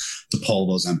people to pull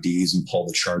those empties and pull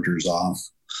the chargers off.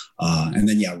 And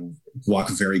then, walk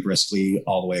very briskly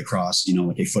all the way across,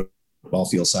 like a football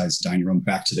field sized dining room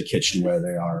back to the kitchen where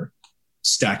they are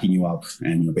stacking you up,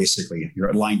 and basically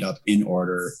you're lined up in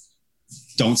order.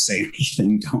 Don't say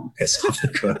anything. Don't piss off the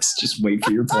cooks. Just wait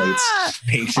for your plates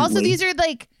patiently. Also, these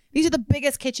are the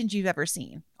biggest kitchens you've ever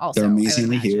seen. Also, they're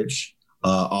amazingly huge.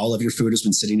 All of your food has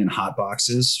been sitting in hot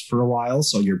boxes for a while,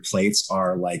 so your plates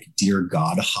are like, dear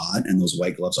God, hot, and those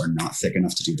white gloves are not thick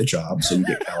enough to do the job. So you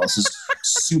get calluses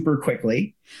super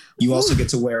quickly. You also get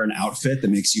to wear an outfit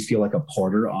that makes you feel like a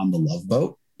porter on the Love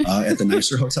Boat at the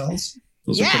nicer hotels.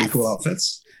 Those are pretty cool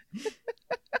outfits.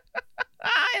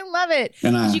 I love it.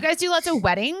 And, did you guys do lots of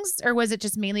weddings, or was it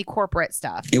just mainly corporate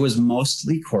stuff? It was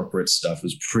mostly corporate stuff. It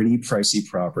was pretty pricey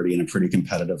property in a pretty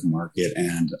competitive market,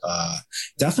 and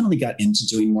definitely got into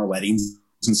doing more weddings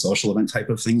and social event type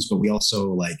of things. But we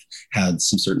also like had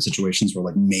some certain situations where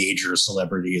like major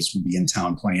celebrities would be in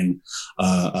town playing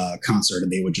a concert,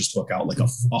 and they would just book out like a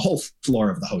whole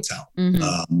floor of the hotel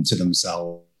to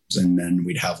themselves. And then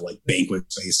we'd have like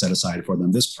banquet space set aside for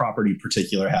them. This property in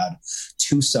particular had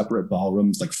 2 separate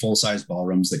ballrooms, like full-size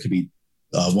ballrooms that could be,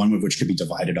 one of which could be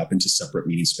divided up into separate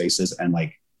meeting spaces, and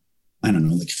like, I don't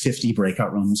know, like 50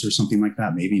 breakout rooms or something like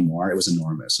that, maybe more. It was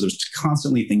enormous. So there's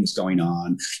constantly things going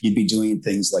on. You'd be doing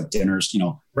things like dinners,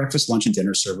 breakfast, lunch, and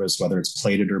dinner service, whether it's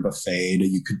plated or buffet.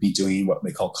 You could be doing what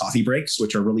they call coffee breaks,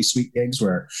 which are really sweet gigs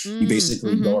where you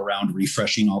basically go around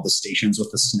refreshing all the stations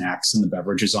with the snacks and the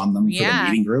beverages on them for the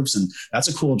meeting groups. And that's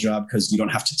a cool job because you don't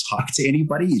have to talk to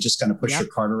anybody. You just kind of push your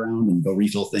cart around and go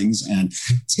refill things. And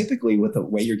typically with the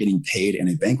way you're getting paid in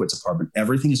a banquet department,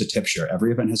 everything is a tip share.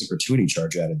 Every event has a gratuity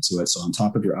charge added to it. So on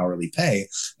top of your hourly pay,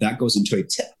 that goes into a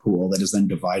tip pool that is then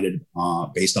divided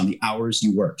based on the hours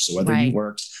you work. So whether you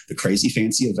worked the crazy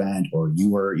fancy event or you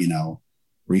were,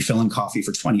 refilling coffee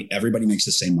for 20, everybody makes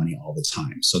the same money all the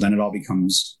time. So then it all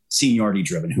becomes seniority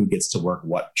driven, who gets to work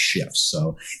what shifts.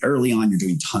 So early on, you're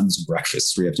doing tons of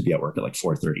breakfasts where you have to be at work at like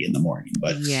 4:30 in the morning,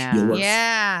 but you'll work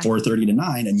 4:30 to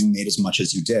 9, and you made as much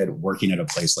as you did working at a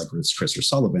place like Ruth's Chris or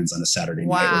Sullivan's on a Saturday night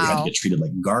where you had to get treated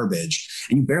like garbage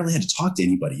and you barely had to talk to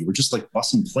anybody. You were just like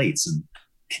bussing plates, and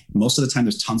most of the time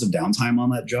there's tons of downtime on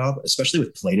that job, especially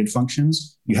with plated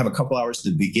functions. You have a couple hours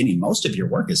at the beginning. Most of your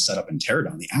work is set up and tear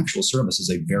down. The actual service is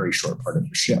a very short part of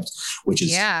your shift, which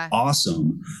is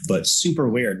awesome, but super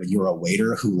weird when you're a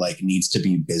waiter who like needs to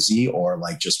be busy or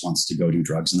like just wants to go do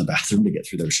drugs in the bathroom to get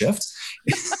through their shift.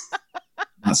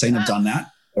 Not saying I've done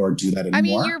that or do that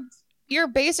anymore. I mean, you're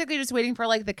basically just waiting for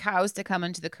like the cows to come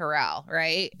into the corral,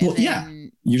 right? And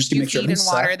then you just make sure feed and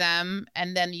water them,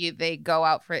 and then they go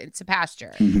out to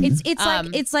pasture.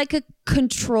 It's like a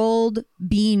controlled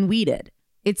being weeded.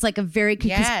 It's like a very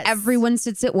because everyone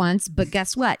sits at once, but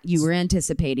guess what? You were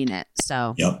anticipating it,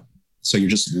 so So you're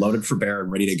just loaded for bear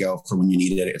and ready to go for when you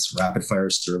need it. It's rapid fire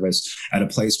service at a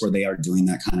place where they are doing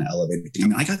that kind of elevated thing. I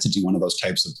mean, I got to do one of those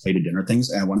types of plated dinner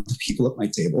things, and one of the people at my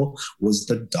table was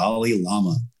the Dalai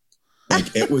Lama.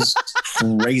 Like, it was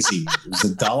crazy. It was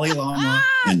the Dalai Lama.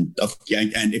 And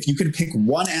if you could pick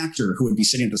one actor who would be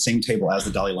sitting at the same table as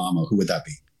the Dalai Lama, who would that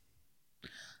be?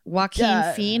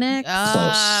 Joaquin Phoenix?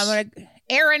 Close.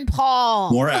 Aaron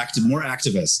Paul. More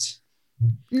activist.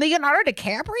 Leonardo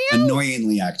DiCaprio?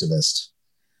 Annoyingly activist.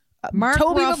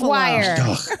 Toby Maguire.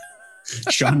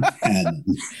 Sean Penn.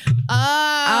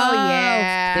 Oh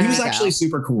yeah. He was actually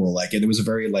super cool. Like, it was a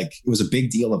very it was a big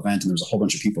deal event, and there was a whole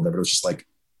bunch of people there, but it was just like,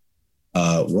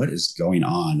 what is going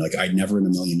on? Like, I never in a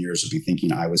million years would be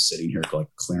thinking I was sitting here like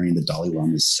clearing the Dalai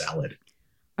Lama's salad.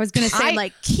 I was going to say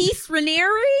like Keith Raniere.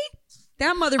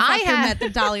 That motherfucker met the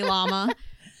Dalai Lama.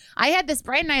 I had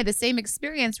the same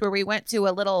experience where we went to a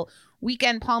little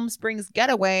weekend Palm Springs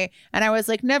getaway. And I was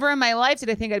like, never in my life did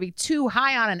I think I'd be too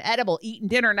high on an edible eating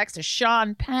dinner next to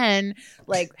Sean Penn,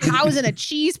 like housing a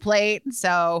cheese plate.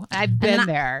 So I've been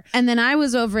there. And then I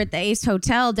was over at the Ace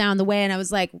Hotel down the way and I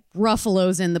was like,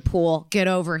 Ruffalo's in the pool. Get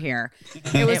over here.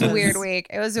 It was a weird week.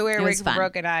 It was a weird week for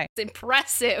Brooke and I. It's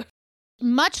impressive.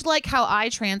 Much like how I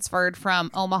transferred from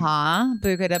Omaha,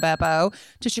 Buca de Beppo,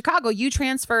 to Chicago, you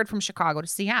transferred from Chicago to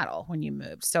Seattle when you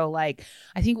moved. So, like,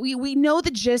 I think we know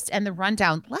the gist and the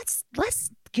rundown.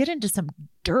 Let's get into some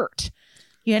dirt,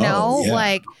 you know?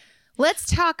 Like, let's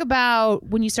talk about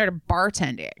when you started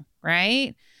bartending,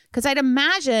 right? Because I'd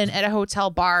imagine at a hotel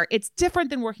bar, it's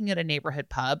different than working at a neighborhood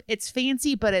pub. It's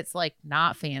fancy, but it's, like,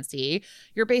 not fancy.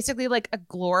 You're basically like a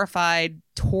glorified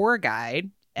tour guide.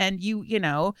 And you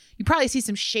probably see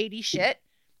some shady shit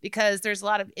because there's a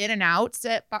lot of in and outs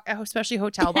at especially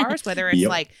hotel bars, whether it's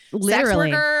like sex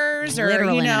workers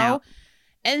or, you know.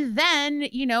 And then,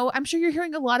 you know, I'm sure you're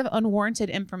hearing a lot of unwarranted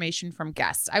information from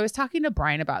guests. I was talking to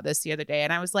Brian about this the other day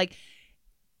and I was like,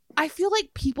 I feel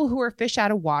like people who are fish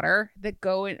out of water that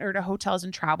go or to hotels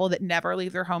and travel that never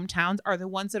leave their hometowns are the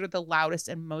ones that are the loudest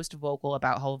and most vocal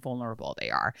about how vulnerable they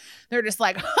are. They're just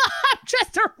like, I'm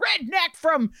just a redneck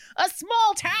from a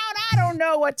small town. I don't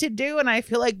know what to do. And I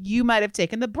feel like you might have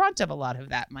taken the brunt of a lot of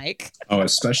that, Mike. Oh,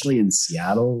 especially in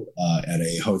Seattle, at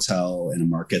a hotel in a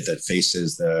market that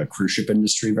faces the cruise ship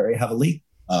industry very heavily.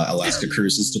 Alaska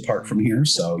Cruises depart from here.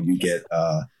 So you get...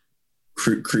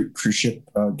 Cruise ship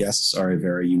guests are a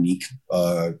very unique,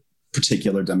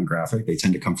 particular demographic. They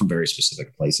tend to come from very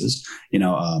specific places. You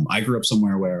know, I grew up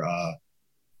somewhere where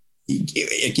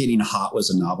it getting hot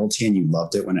was a novelty and you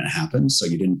loved it when it happened. So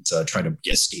you didn't try to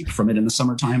escape from it in the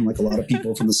summertime like a lot of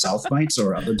people from the South might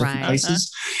or other different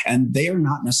places. And they are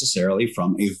not necessarily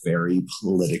from a very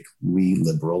politically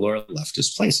liberal or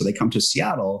leftist place. So they come to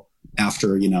Seattle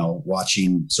after, you know,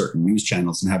 watching certain news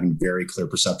channels and having very clear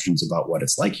perceptions about what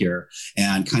it's like here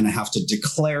and kind of have to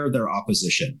declare their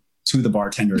opposition to the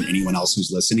bartender and anyone else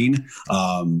who's listening,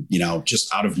 you know,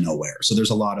 just out of nowhere. So there's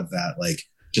a lot of that, like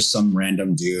just some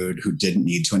random dude who didn't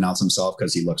need to announce himself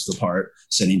because he looks the part,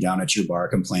 sitting down at your bar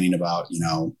complaining about, you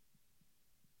know,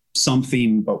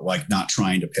 something, but like not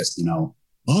trying to piss, you know,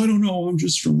 I don't know, I'm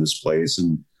just from this place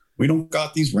and we don't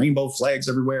got these rainbow flags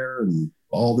everywhere and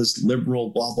all this liberal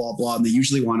blah, blah, blah. And they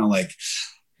usually want to like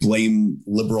blame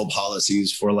liberal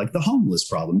policies for like the homeless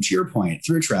problem. To your point,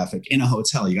 through traffic in a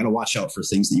hotel, you got to watch out for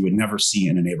things that you would never see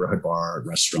in a neighborhood bar,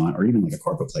 restaurant, or even like a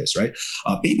corporate place, right?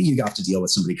 Maybe you got to deal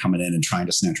with somebody coming in and trying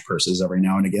to snatch purses every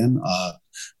now and again.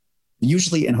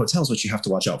 Usually in hotels, what you have to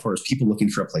watch out for is people looking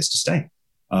for a place to stay.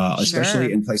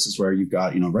 Especially in places where you've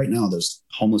got, you know, right now there's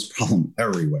homeless problem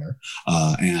everywhere.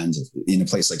 And in a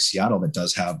place like Seattle that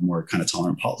does have more kind of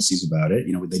tolerant policies about it,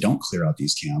 you know, they don't clear out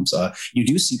these camps. You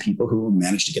do see people who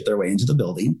manage to get their way into the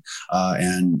building.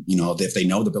 And, you know, if they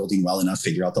know the building well enough,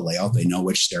 figure out the layout, they know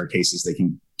which staircases they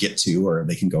can get to, or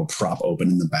they can go prop open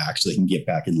in the back so they can get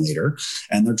back in later.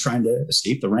 And they're trying to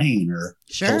escape the rain or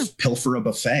pilfer a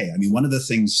buffet. I mean, one of the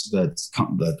things that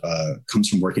comes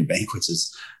from working banquets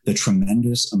is the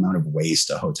tremendous amount of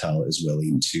waste a hotel is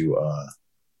willing to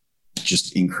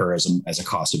just incur as a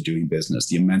cost of doing business.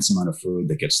 The immense amount of food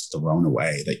that gets thrown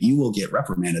away that you will get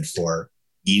reprimanded for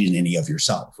eating any of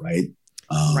yourself, right?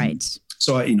 Right.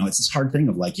 So, you know, it's this hard thing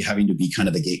of like you having to be kind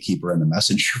of the gatekeeper and the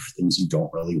messenger for things you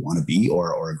don't really want to be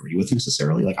or agree with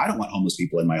necessarily. Like, I don't want homeless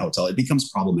people in my hotel. It becomes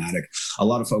problematic. A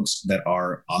lot of folks that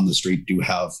are on the street do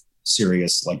have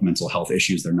serious like mental health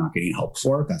issues they're not getting help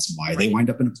for. That's why they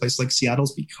wind up in a place like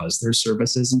Seattle's, because there's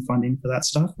services and funding for that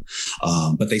stuff.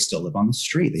 But they still live on the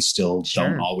street. They still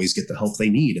don't always get the help they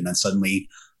need. And then suddenly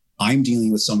I'm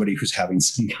dealing with somebody who's having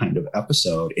some kind of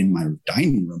episode in my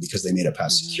dining room because they made it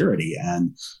past security.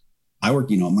 And I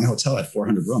work, you know, my hotel had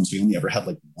 400 rooms. We only ever had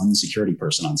like one security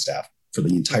person on staff for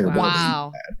the entire building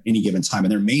at any given time.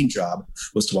 And their main job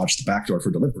was to watch the back door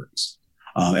for deliveries.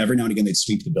 Every now and again, they'd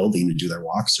sweep the building and do their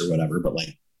walks or whatever, but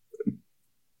like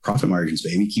profit margins,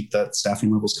 baby, keep that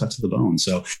staffing levels cut to the bone.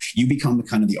 So you become the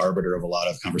kind of the arbiter of a lot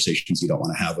of conversations you don't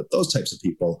want to have with those types of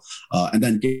people. And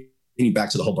then getting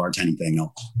back to the whole bartending thing, you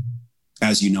know,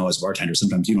 as you know, as bartenders,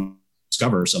 sometimes you don't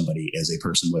discover somebody as a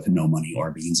person with no money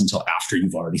or means until after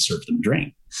you've already served them a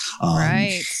drink.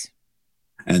 Right.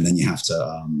 And then you have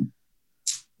to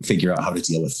figure out how to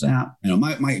deal with that. You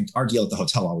know, our deal at the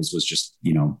hotel always was just,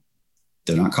 you know,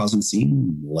 they're not causing a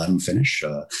scene, let them finish.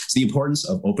 It's the importance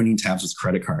of opening tabs with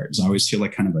credit cards. I always feel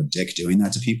like kind of a dick doing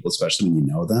that to people, especially when you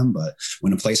know them. But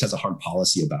when a place has a hard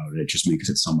policy about it, it just makes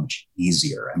it so much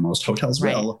easier. And most hotels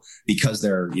will, because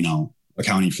they're,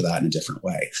 accounting for that in a different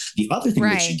way. The other thing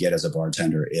that you get as a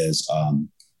bartender is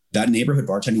that neighborhood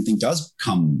bartending thing does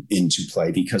come into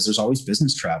play, because there's always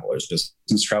business travelers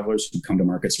who come to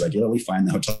markets regularly, find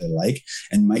the hotel they like,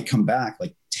 and might come back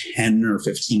like 10 or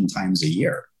 15 times a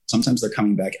year. Sometimes they're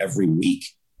coming back every week.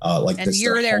 And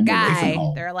you're their guy.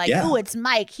 They're like, oh, it's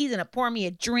Mike. He's going to pour me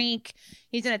a drink.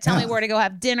 He's going to tell me where to go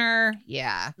have dinner.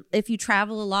 Yeah. If you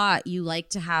travel a lot, you like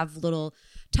to have little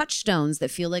touchstones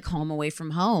that feel like home away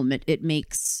from home. It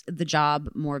makes the job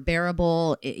more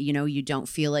bearable. You don't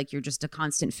feel like you're just a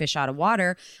constant fish out of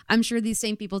water. I'm sure these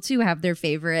same people too have their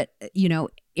favorite,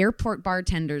 airport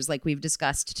bartenders, like we've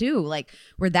discussed too, like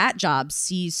where that job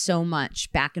sees so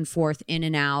much back and forth, in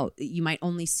and out. You might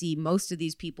only see most of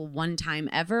these people one time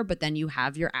ever, but then you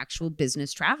have your actual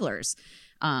business travelers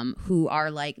who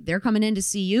are like, they're coming in to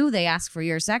see you. They ask for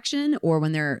your section, or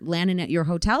when they're landing at your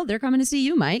hotel, they're coming to see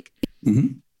you, Mike.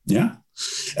 Mm-hmm. Yeah.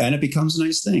 And it becomes a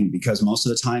nice thing, because most of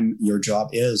the time your job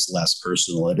is less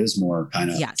personal. It is more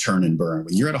kind of turn and burn.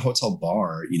 When you're at a hotel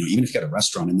bar, even if you got a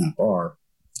restaurant in that bar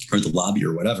or the lobby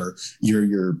or whatever,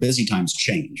 your busy times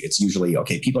change. It's usually,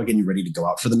 okay, people are getting ready to go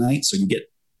out for the night. So you get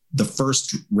the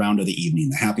first round of the evening,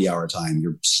 the happy hour time,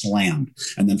 you're slammed.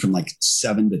 And then from like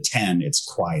 7 to 10, it's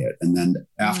quiet. And then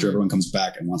after everyone comes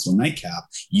back and wants a nightcap,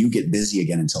 you get busy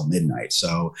again until midnight.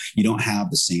 So you don't have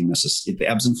the same the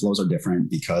ebbs and flows are different,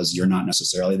 because you're not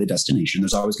necessarily the destination.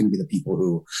 There's always going to be the people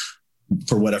who,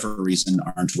 for whatever reason,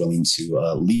 aren't willing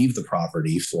to leave the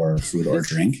property for food or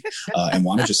drink and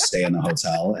want to just stay in the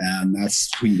hotel. And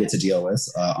that's who you get to deal with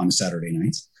on a Saturday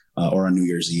night or on New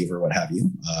Year's Eve or what have you.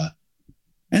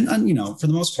 And for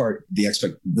the most part,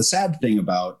 the sad thing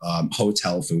about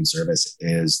hotel food service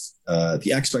is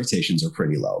the expectations are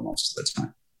pretty low most of the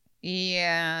time.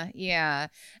 Yeah.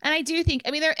 And I do think,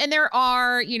 there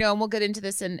are, and we'll get into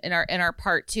this in our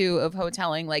part 2 of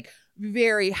hoteling, like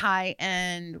very high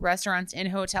end restaurants in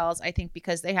hotels, I think,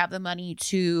 because they have the money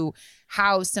to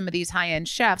house some of these high end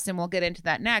chefs. And we'll get into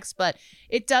that next, but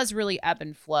it does really ebb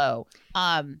and flow.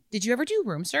 Did you ever do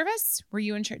room service? Were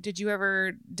you did you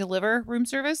ever deliver room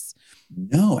service?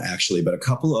 No, actually, but a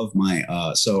couple of my,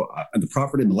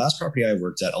 the last property I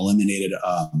worked at eliminated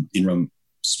in-room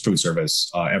food service,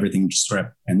 everything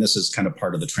and this is kind of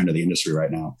part of the trend of the industry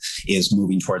right now, is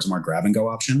moving towards more grab and go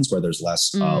options where there's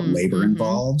less labor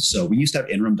involved. So we used to have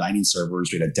in-room dining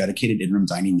servers. We had a dedicated in-room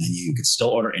dining menu. You could still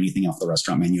order anything off the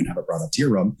restaurant menu and have it brought up to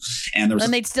your room. And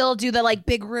they'd still do the like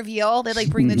big reveal. They like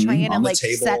bring the tray in and like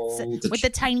set with the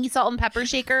tiny salt and pepper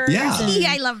shaker. Yeah,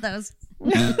 I love those.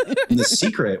 And the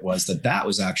secret was that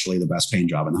was actually the best paying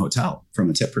job in the hotel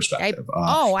from a tip perspective.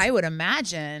 I would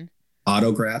imagine.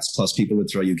 Autograts, plus people would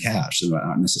throw you cash,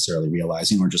 not necessarily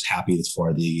realizing or just happy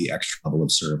for the extra level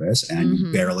of service.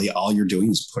 And all you're doing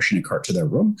is pushing a cart to their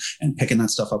room and picking that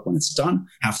stuff up when it's done.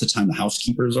 Half the time, the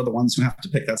housekeepers are the ones who have to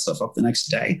pick that stuff up the next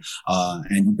day.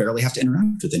 And you barely have to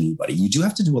interact with anybody. You do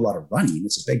have to do a lot of running.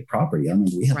 It's a big property. I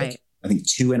remember we had I think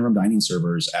 2 in-room dining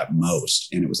servers at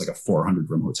most, and it was like a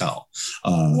 400-room hotel.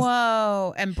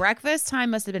 Whoa. And breakfast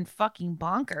time must have been fucking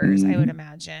bonkers, I would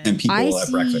imagine. And people at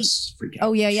breakfast freak out.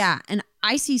 Oh, yeah. And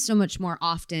I see so much more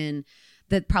often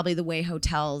that probably the way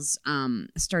hotels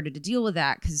started to deal with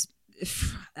that, because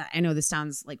I know this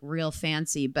sounds like real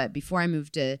fancy, but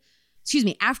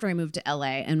after I moved to LA,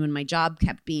 and when my job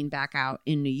kept being back out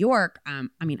in New York,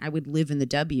 I would live in the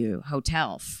W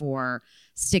Hotel for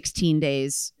 16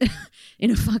 days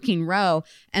in a fucking row.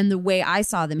 And the way I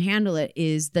saw them handle it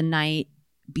is the night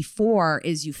before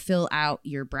is you fill out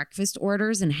your breakfast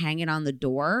orders and hang it on the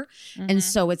door. And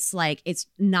so it's like, it's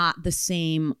not the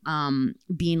same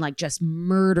being like just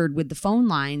murdered with the phone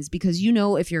lines, because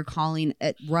if you're calling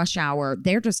at rush hour,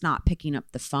 they're just not picking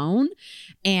up the phone,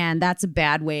 and that's a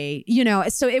bad way,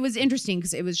 so it was interesting,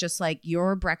 because it was just like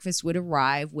your breakfast would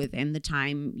arrive within the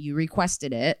time you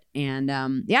requested it. And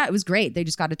it was great. They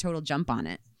just got a total jump on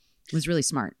it. It was really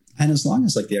smart. And as long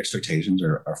as like the expectations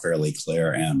are fairly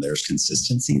clear and there's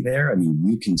consistency there,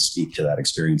 you can speak to that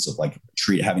experience of like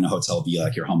having a hotel be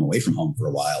like your home away from home for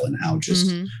a while, and how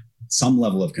just some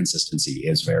level of consistency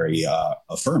is very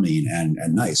affirming and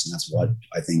nice. And that's what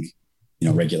I think,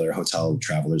 regular hotel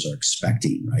travelers are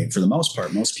expecting, right? For the most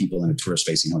part, most people in a tourist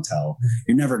facing hotel,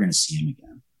 you're never going to see them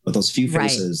again. But those few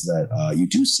faces that you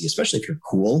do see, especially if you're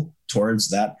cool towards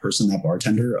that person, that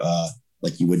bartender,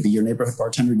 like you would be your neighborhood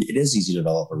bartender. It is easy to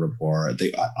develop a rapport.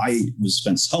 I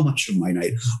spent so much of my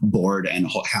night bored and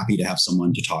happy to have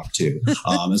someone to talk to,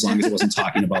 as long as it wasn't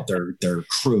talking about their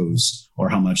cruise or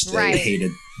how much they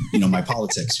hated, my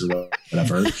politics or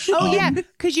whatever. Oh yeah,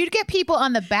 because you'd get people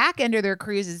on the back end of their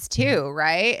cruises too,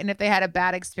 right? And if they had a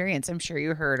bad experience, I'm sure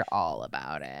you heard all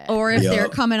about it. Or if they're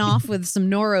coming off with some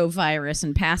norovirus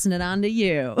and passing it on to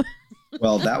you.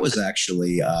 Well, that was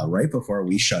actually right before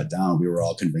we shut down. We were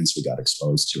all convinced we got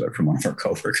exposed to it from one of our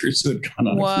coworkers who had gone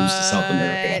on a cruise to South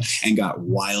America and got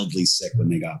wildly sick when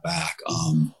they got back.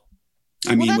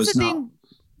 It was not. Thing.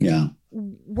 Yeah.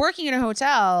 Working in a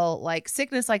hotel, like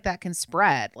sickness like that can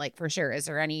spread, like for sure. Is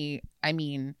there any?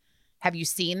 Have you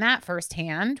seen that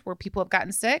firsthand where people have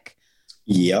gotten sick?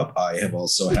 Yep, I have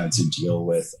also had to deal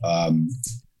with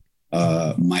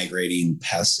migrating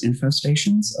pest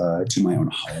infestations to my own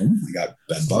home. I got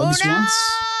bed bugs once.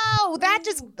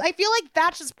 I feel like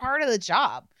that's just part of the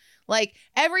job. Like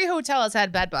every hotel has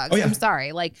had bed bugs. Oh, yeah. I'm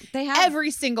sorry. Like they have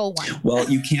every single one. Well,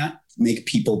 you can't make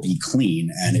people be clean.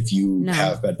 And if you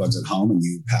have bed bugs at home and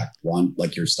you packed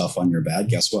your stuff on your bed,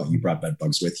 guess what? You brought bed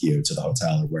bugs with you to the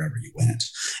hotel or wherever you went.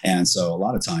 And so a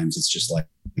lot of times it's just like,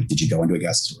 did you go into a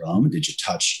guest's room? Did you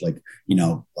touch maybe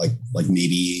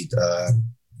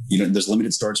there's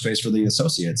limited storage space for the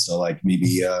associates. So like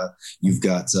maybe you've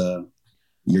got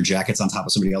your jacket's on top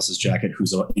of somebody else's jacket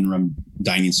who's an interim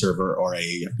dining server or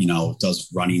does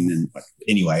running. And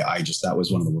anyway, that was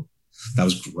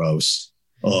gross.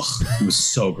 Ugh, it was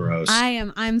so gross.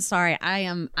 I'm sorry.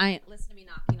 Listen to me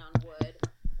knocking on wood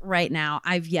right now.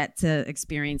 I've yet to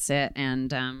experience it.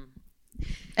 And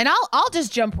I'll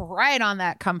just jump right on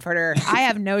that comforter. I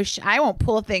have I won't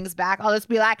pull things back. I'll just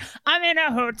be like, I'm in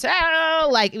a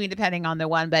hotel. Depending on the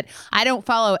one, but I don't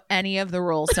follow any of the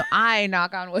rules. So I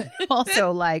knock on wood.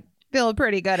 Also, feel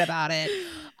pretty good about it.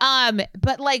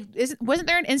 But wasn't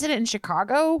there an incident in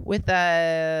Chicago with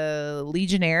the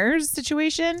Legionnaires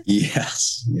situation?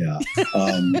 Yes. Yeah.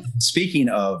 Speaking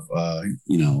of,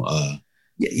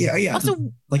 Yeah. Also,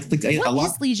 what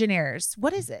is Legionnaires?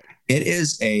 What is it? It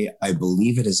is I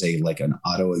believe it is an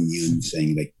autoimmune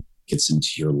thing that gets into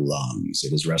your lungs.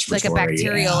 It is respiratory, like a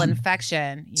bacterial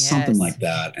infection, something like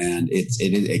that. And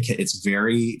it's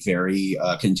very, very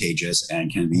contagious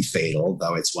and can be fatal.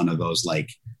 Though it's one of those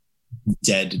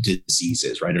dead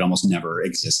diseases, right? It almost never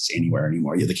exists anywhere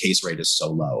anymore. The case rate is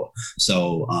so low.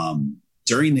 So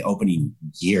during the opening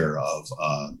year of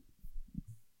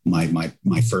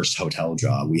my first hotel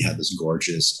job, we had this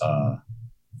gorgeous,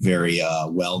 very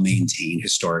well-maintained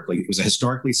it was a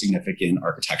historically significant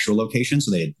architectural location.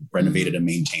 So they had renovated and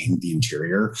maintained the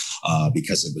interior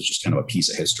because it was just kind of a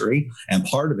piece of history. And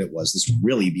part of it was this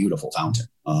really beautiful fountain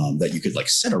that you could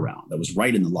sit around that was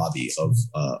right in the lobby of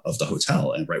the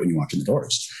hotel and right when you walked in the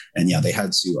doors. And they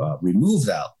had to remove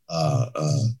that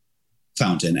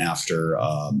fountain after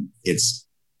it's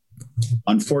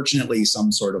unfortunately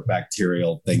some sort of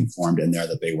bacterial thing formed in there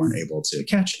that they weren't able to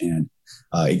catch, and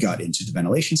it got into the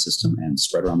ventilation system and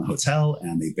spread around the hotel.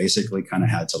 And they basically kind of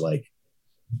had to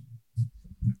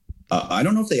I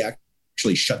don't know if they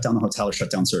actually shut down the hotel or shut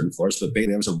down certain floors, but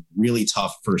there was a really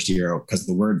tough first year because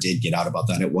the word did get out about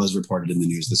that. It was reported in the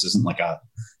news. This isn't a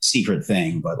secret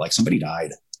thing, but somebody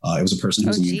died. It was a person who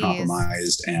was immune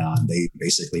compromised, and they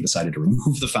basically decided to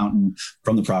remove the fountain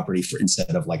from the property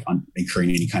instead of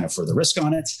incurring any kind of further risk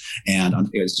on it. And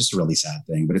it was just a really sad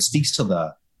thing, but it speaks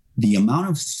to the amount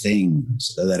of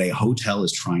things that a hotel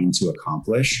is trying to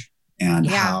accomplish and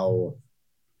how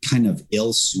kind of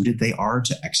ill-suited they are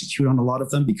to execute on a lot of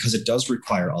them, because it does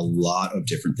require a lot of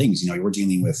different things. We're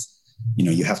dealing with,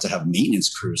 you have to have maintenance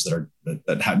crews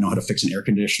that know how to fix an air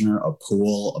conditioner, a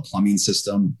pool, a plumbing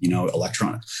system,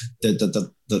 electronic.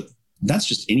 That's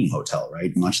just any hotel,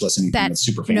 right? Much less anything that's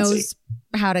super fancy. Knows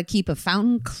how to keep a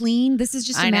fountain clean. This is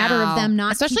just a matter of them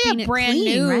not especially keeping a brand it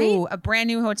clean, new, right? A brand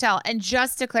new hotel. And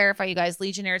just to clarify, you guys,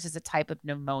 Legionnaires is a type of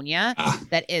pneumonia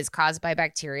that is caused by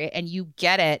bacteria, and you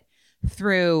get it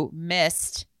through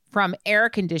mist from air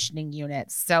conditioning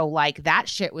units. So that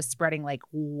shit was spreading like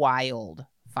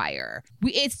wildfire.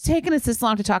 It's taken us this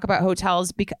long to talk about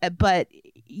hotels, but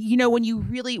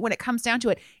when it comes down to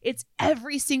it, it's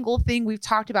every single thing we've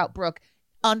talked about, Brooke,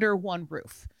 under one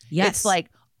roof. Yes. It's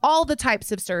all the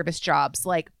types of service jobs,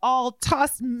 all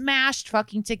mashed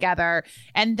fucking together.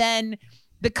 And then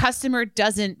the customer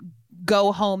doesn't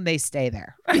go home, they stay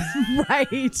there.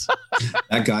 Right.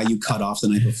 That guy you cut off the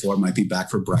night before might be back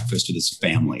for breakfast with his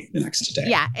family the next day.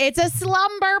 Yeah, it's a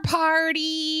slumber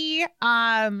party.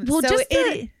 I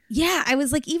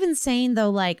was even saying though,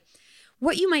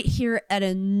 what you might hear at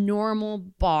a normal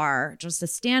bar, just a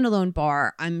standalone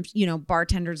bar.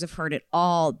 Bartenders have heard it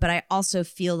all, but I also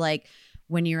feel like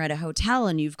when you're at a hotel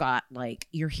and you've got like,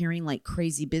 you're hearing like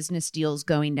crazy business deals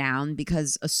going down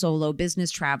because a solo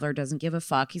business traveler doesn't give a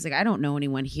fuck. He's like, I don't know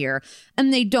anyone here.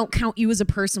 And they don't count you as a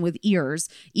person with ears,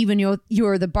 even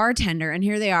you're the bartender. And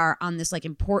here they are on this like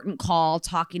important call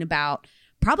talking about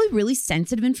probably really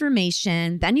sensitive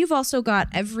information. Then you've also got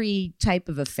every type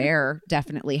of affair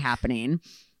definitely happening.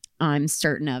 I'm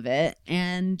certain of it.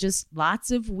 And just lots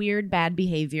of weird, bad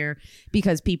behavior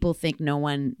because people think no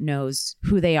one knows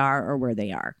who they are or where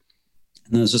they are.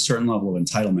 And there's a certain level of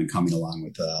entitlement coming along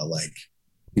with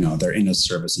they're in a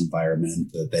service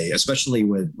environment that they, especially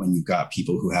when you've got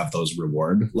people who have those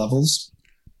reward levels.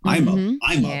 I'm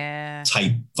a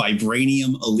type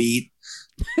vibranium elite,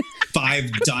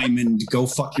 5 diamond, go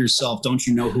fuck yourself. Don't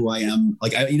you know who I am?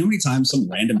 Like, how many times some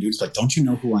random dude's like, don't you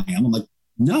know who I am? I'm like,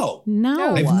 No,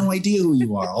 I have no idea who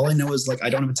you are. All I know is like, I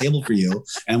don't have a table for you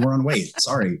and we're on wait.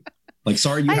 Sorry. You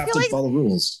have to follow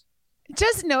rules.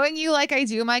 Just knowing you like I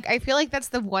do, Mike, I feel like that's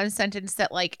the one sentence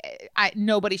that like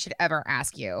nobody should ever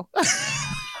ask you.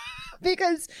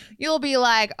 Because you'll be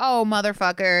like, oh,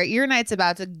 motherfucker, your night's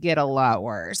about to get a lot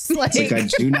worse. Like I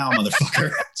do now,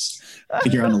 motherfucker.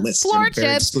 You're on a list. Floor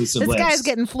chips. This guy's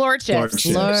getting floor chips.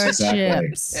 Floor exactly.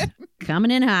 chips.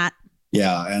 Coming in hot.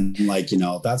 Yeah. And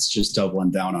that's just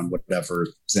doubling down on whatever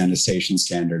sanitation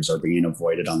standards are being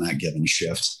avoided on that given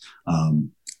shift,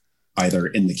 either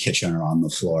in the kitchen or on the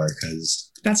floor. Because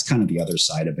that's kind of the other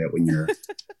side of it when you're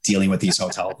dealing with these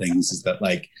hotel things is that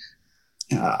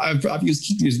I've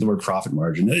keep using the word profit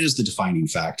margin. It is the defining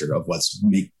factor of what's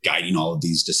guiding all of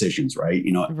these decisions, right?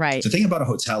 Right. The thing about a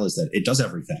hotel is that it does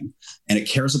everything and it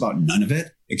cares about none of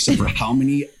it except for how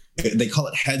many, they call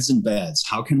it heads and beds.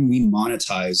 How can we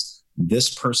monetize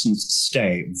this person's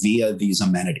stay via these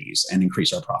amenities and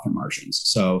increase our profit margins?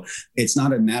 So it's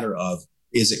not a matter of,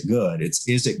 is it good?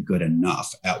 Is it good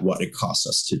enough at what it costs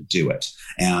us to do it?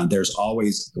 And there's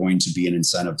always going to be an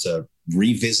incentive to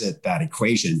revisit that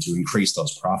equation to increase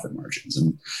those profit margins.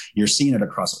 And you're seeing it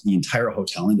across the entire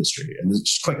hotel industry. And there's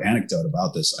just a quick anecdote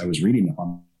about this. I was reading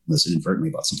on this inadvertently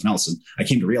about something else. And I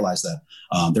came to realize that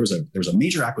there was a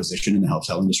major acquisition in the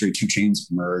hotel industry. 2 chains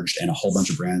merged and a whole bunch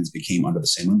of brands became under the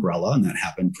same umbrella. And that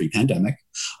happened pre-pandemic.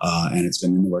 And it's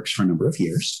been in the works for a number of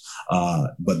years.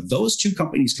 But those 2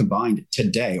 companies combined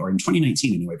today, or in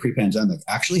 2019 anyway, pre-pandemic,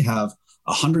 actually have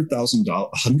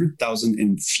 100,000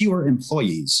 and fewer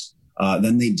employees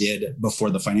than they did before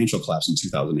the financial collapse in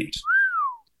 2008.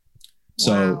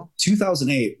 So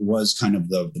 2008 was kind of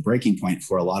the breaking point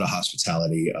for a lot of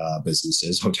hospitality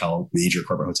businesses, major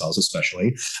corporate hotels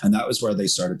especially. And that was where they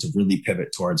started to really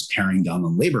pivot towards paring down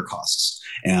on labor costs.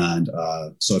 And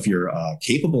so if you're a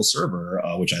capable server,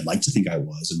 which I'd like to think I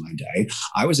was in my day,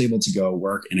 I was able to go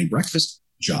work in a breakfast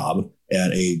job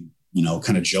at a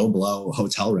kind of Joe Blow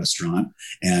hotel restaurant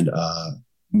and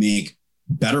make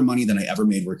better money than I ever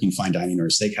made working fine dining or a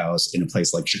steakhouse in a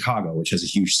place like Chicago, which has a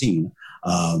huge scene.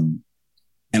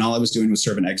 And all I was doing was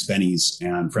serving eggs Benny's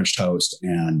and French toast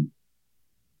and,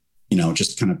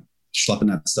 just kind of schlepping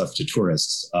that stuff to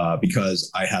tourists because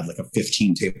I had like a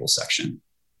 15 table section.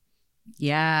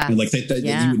 Yeah. And that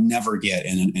you would never get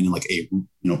in like a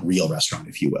real restaurant,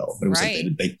 if you will. But it was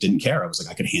like they didn't care. I was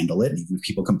like, I could handle it. And even if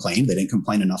people complained, they didn't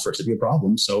complain enough for it to be a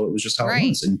problem. So it was just how it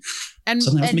was. And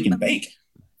suddenly I was making bank.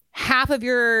 Half of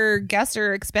your guests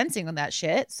are expensing on that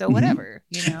shit. So whatever,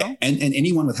 And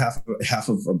anyone with half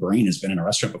of a brain has been in a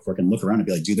restaurant before can look around and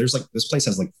be like, dude, there's like, this place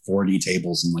has like 40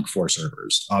 tables and like 4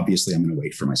 servers. Obviously I'm going to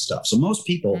wait for my stuff. So most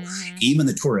people, even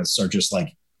the tourists, are just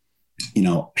like,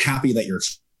 happy that you're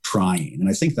trying. And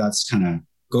I think that's kind of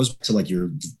goes to like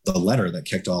the letter that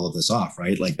kicked all of this off,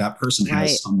 right? Like that person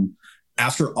has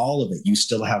after all of it, you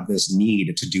still have this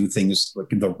need to do things like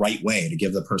the right way to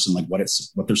give the person like what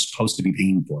they're supposed to be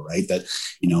paying for, right? That,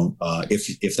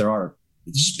 if there are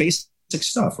just basic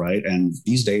stuff, right? And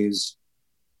these days,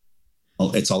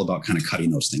 it's all about kind of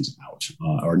cutting those things out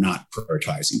or not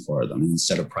prioritizing for them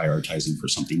instead of prioritizing for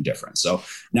something different. So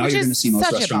now you're going to see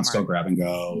most restaurants go grab and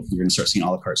go. You're going to start seeing a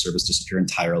la carte service disappear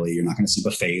entirely. You're not going to see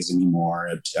buffets anymore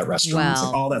at restaurants.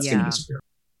 Like all that's going to disappear.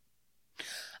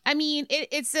 I mean,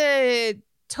 it's a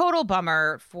total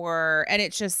bummer and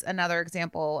it's just another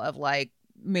example of like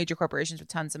major corporations with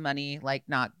tons of money, like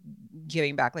not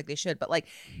giving back like they should. But like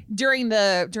during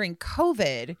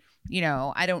COVID,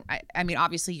 I mean,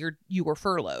 obviously you were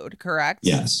furloughed, correct?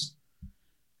 Yes.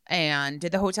 And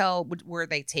did the hotel, were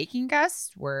they taking guests?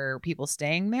 Were people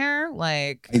staying there?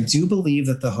 Like, I do believe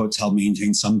that the hotel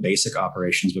maintained some basic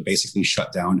operations, but basically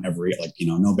shut down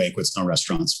no banquets, no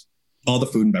restaurants. all the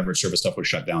food and beverage service stuff was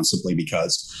shut down simply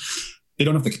because they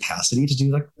don't have the capacity to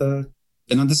do like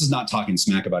and this is not talking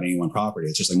smack about any one property.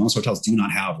 It's just like most hotels do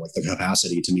not have like the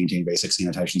capacity to maintain basic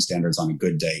sanitation standards on a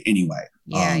good day anyway.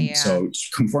 So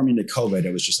conforming to COVID,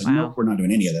 it was just like, nope, we're not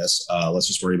doing any of this. Let's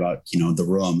just worry about, the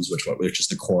rooms, which is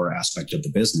the core aspect of the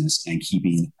business, and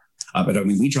keeping. But I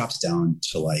mean, we dropped down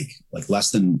to like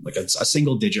less than like a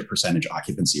single digit percentage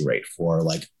occupancy rate for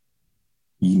like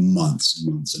months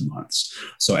and months and months.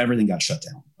 So everything got shut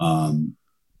down.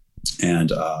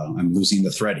 And I'm losing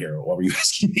the thread here. What were you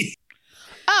asking me?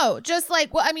 Oh, just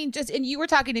like, well, I mean, and you were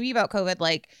talking to me about COVID,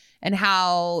 like, and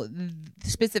how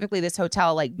specifically this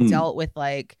hotel like dealt with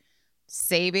like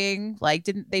saving, like,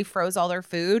 didn't they froze all their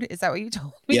food? Is that what you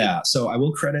told me? Yeah. So I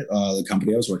will credit the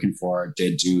company I was working for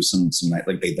did do some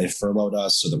like they furloughed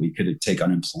us so that we could take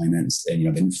unemployment, and they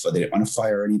didn't want to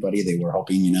fire anybody. They were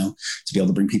hoping to be able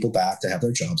to bring people back to have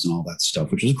their jobs and all that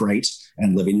stuff, which is great.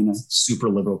 And living in a super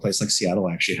liberal place like Seattle,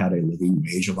 I actually had a living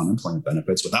wage of unemployment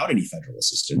benefits without any federal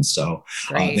assistance. So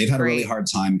they've had a really hard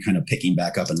time kind of picking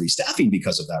back up and restaffing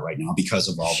because of that right now, because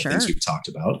of all the things we've talked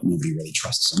about. Nobody really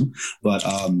trusts them, but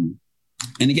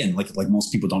and again, like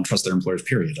most people don't trust their employers,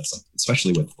 period. That's like,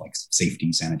 especially with like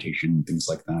safety, sanitation, things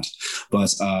like that.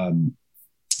 But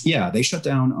they shut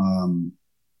down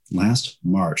last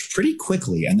March pretty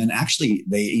quickly. And then actually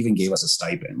they even gave us a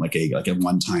stipend, like a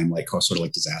one-time, like sort of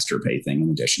like disaster pay thing in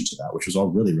addition to that, which was all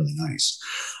really, really nice.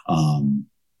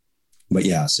 But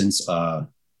yeah, since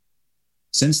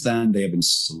then they have been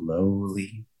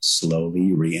slowly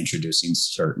reintroducing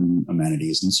certain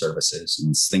amenities and services,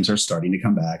 and things are starting to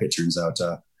come back. It turns out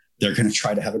they're going to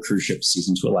try to have a cruise ship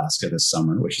season to Alaska this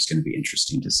summer, which is going to be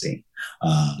interesting to see.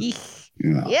 Yeah.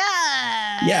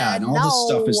 And all this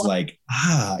stuff is like,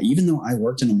 even though I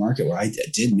worked in a market where I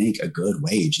did make a good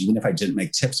wage, even if I didn't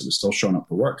make tips, it was still showing up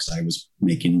for work because I was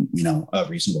making, a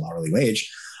reasonable hourly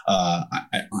wage.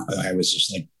 I was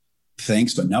just like,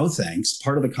 thanks, but no thanks.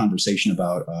 Part of the conversation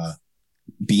about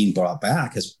being brought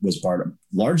back was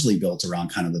largely built around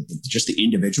kind of just the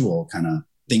individual kind of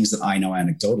things that I know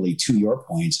anecdotally. To your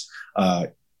point,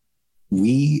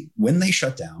 when they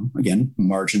shut down, again,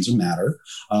 margins matter.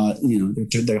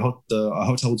 The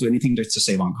hotel will do anything to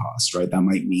save on cost, right? That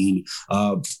might mean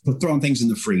throwing things in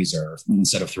the freezer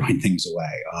instead of throwing things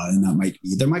away, and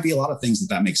there might be a lot of things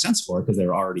that makes sense for because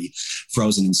they're already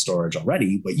frozen in storage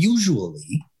already. But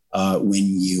usually, when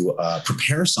you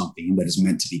prepare something that is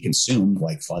meant to be consumed,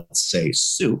 like let's say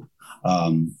soup,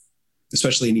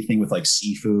 especially anything with like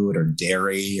seafood or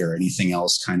dairy or anything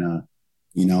else kind of,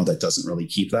 that doesn't really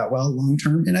keep that well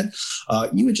long-term in it,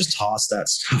 you would just toss that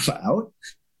stuff out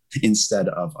instead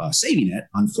of saving it.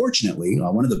 Unfortunately,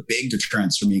 one of the big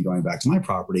deterrents for me going back to my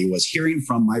property was hearing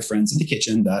from my friends in the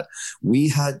kitchen that we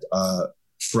had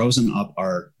frozen up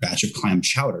our batch of clam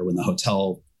chowder when the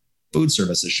hotel food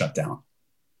services shut down.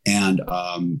 And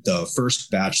the first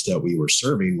batch that we were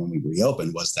serving when we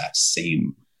reopened was that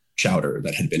same chowder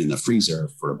that had been in the freezer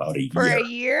for about a year. For a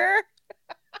year?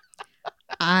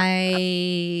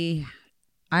 I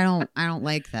don't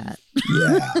like that.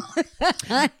 Yeah.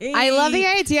 I love the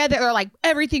idea that they're like,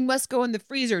 everything must go in the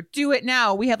freezer. Do it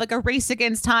now. We have like a race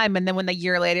against time. And then when the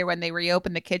year later, when they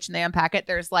reopen the kitchen, they unpack it.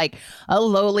 There's like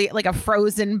a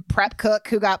frozen prep cook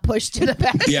who got pushed to the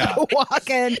back to walk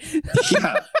in.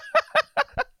 Yeah.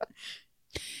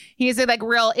 He's a like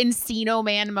real Encino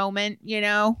Man moment,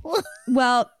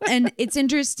 Well, and it's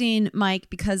interesting, Mike,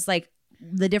 because like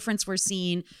the difference we're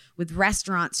seeing with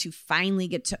restaurants who finally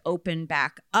get to open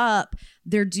back up,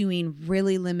 they're doing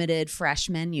really limited fresh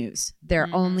menus. They're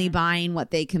only buying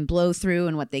what they can blow through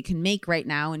and what they can make right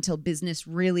now until business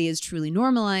really is truly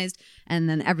normalized. And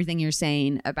then everything you're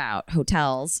saying about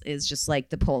hotels is just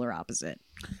like the polar opposite.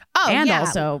 Oh, and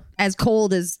also as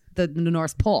cold as the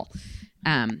North Pole.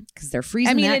 Because they're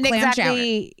freezing that clam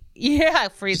chowder. Yeah,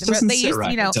 freezing. It doesn't sit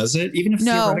right, does it? Even if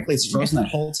theoretically it's frozen that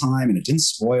whole time and it didn't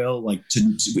spoil, like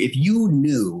if you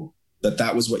knew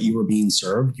that was what you were being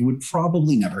served, you would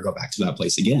probably never go back to that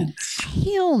place again.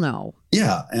 Hell no.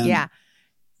 Yeah.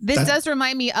 This does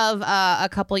remind me of a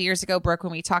couple of years ago, Brooke,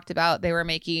 when we talked about they were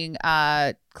making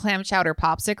clam chowder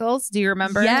popsicles. Do you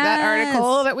remember that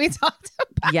article that we talked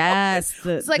about? Yes.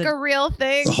 It's like a real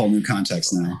thing. It's a whole new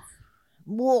context now.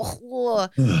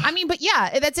 I mean, but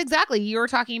yeah, that's exactly. You were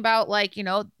talking about like,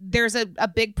 there's a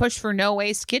big push for no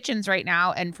waste kitchens right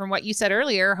now. And from what you said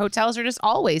earlier, hotels are just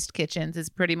all waste kitchens is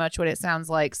pretty much what it sounds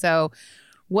like. So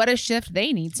what a shift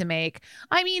they need to make.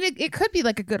 I mean, it could be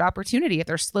like a good opportunity if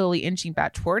they're slowly inching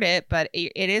back toward it, but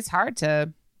it is hard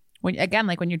to when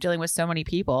you're dealing with so many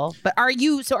people. But are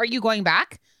you going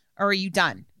back or are you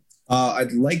done?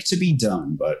 I'd like to be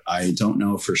done, but I don't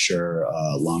know for sure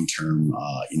long term.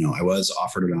 I was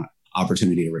offered an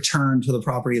opportunity to return to the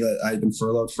property that I'd been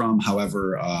furloughed from.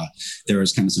 However, there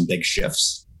was kind of some big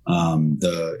shifts.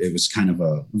 It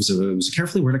was a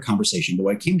carefully worded conversation, but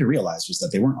what I came to realize was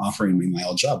that they weren't offering me my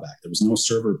old job back. There was no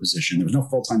server position. There was no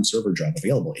full-time server job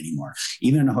available anymore,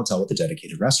 even in a hotel with a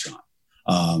dedicated restaurant.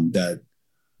 That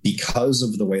because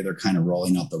of the way they're kind of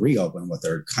rolling out the reopen, what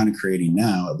they're kind of creating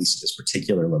now, at least at this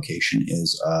particular location,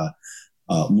 is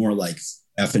more like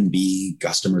F&B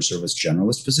customer service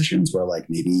generalist positions, where like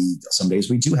maybe some days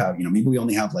we do have, maybe we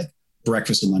only have like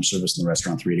breakfast and lunch service in the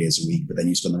restaurant 3 days a week, but then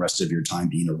you spend the rest of your time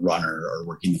being a runner or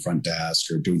working the front desk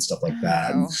or doing stuff like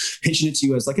that, and pitching it to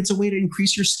you as like, it's a way to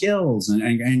increase your skills and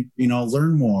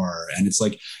learn more. And it's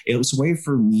like, it was a way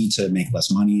for me to make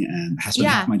less money and spend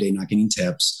half my day not getting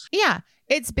tips. Yeah.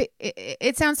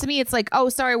 It sounds to me, it's like, oh,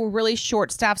 sorry, we're really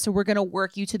short staffed, so we're going to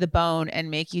work you to the bone and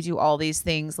make you do all these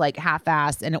things like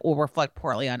half-assed, and it will reflect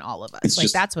poorly on all of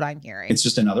us. That's what I'm hearing. It's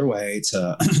just another way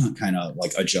to kind of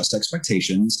like adjust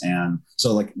expectations. And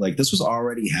so like this was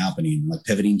already happening, like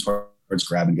pivoting towards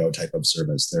grab and go type of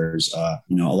service. There's a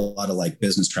lot of like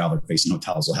business traveler facing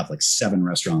hotels will have like 7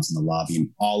 restaurants in the lobby,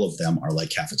 and all of them are like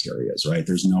cafeterias, right?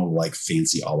 There's no like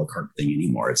fancy a la carte thing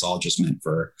anymore. It's all just meant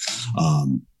for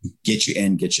get you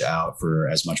in, get you out for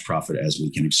as much profit as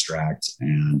we can extract.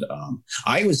 And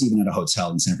I was even at a hotel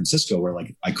in San Francisco where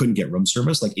like I couldn't get room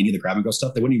service, like any of the grab and go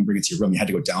stuff. They wouldn't even bring it to your room. You had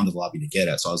to go down to the lobby to get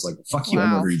it. So I was like, fuck you,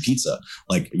 I'm ordering pizza.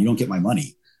 Like, you don't get my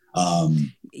money.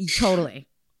 Totally.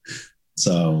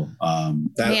 So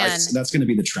that's going to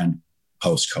be the trend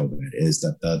post-COVID, is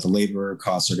that the labor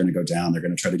costs are going to go down. They're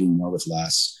going to try to do more with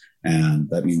less. And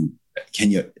I mean,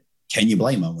 can you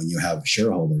blame them when you have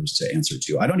shareholders to answer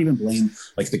to? I don't even blame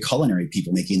like the culinary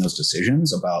people making those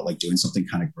decisions about like doing something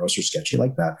kind of gross or sketchy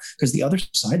like that. Because the other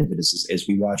side of it is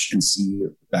we watch and see,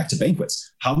 back to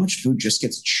banquets, how much food just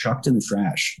gets chucked in the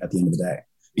trash at the end of the day,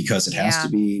 because it has to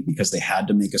be, because they had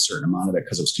to make a certain amount of it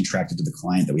because it was contracted to the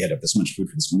client that we had to have this much food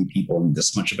for this many people, and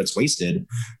this much of it's wasted.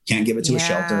 Can't give it to a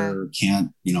shelter.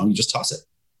 Can't, you just toss it.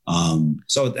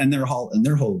 And their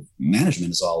whole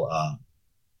management is all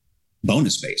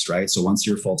bonus based, right? So once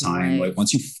you're full time, like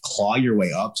once you claw your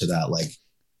way up to that like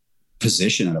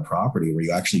position at a property where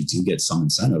you actually do get some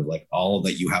incentive, like all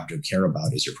that you have to care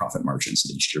about is your profit margins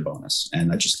and each year bonus,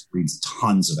 and that just breeds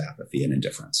tons of apathy and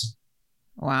indifference.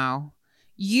 Wow,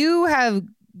 you have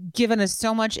given us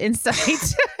so much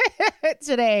insight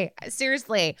today.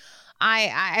 Seriously.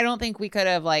 I don't think we could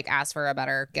have like asked for a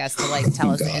better guest to like tell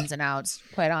us the ins and outs,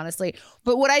 quite honestly.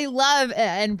 But what I love,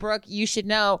 and Brooke, you should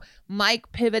know,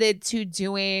 Mike pivoted to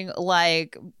doing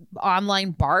like online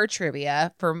bar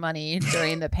trivia for money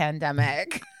during the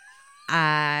pandemic.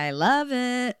 I love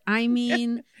it. I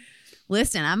mean,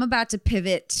 listen, I'm about to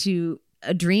pivot to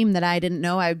a dream that I didn't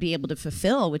know I would be able to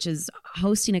fulfill, which is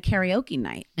hosting a karaoke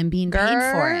night and being paid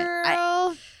for it.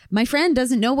 My friend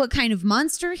doesn't know what kind of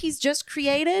monster he's just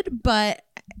created, but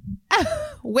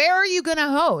where are you going to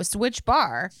host? Which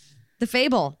bar? The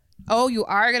Fable. Oh, you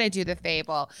are going to do the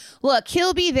Fable. Look,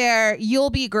 he'll be there. You'll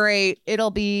be great.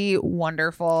 It'll be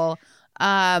wonderful.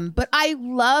 But I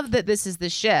love that this is the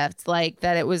shift, like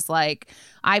that it was like,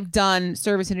 I've done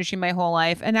service industry my whole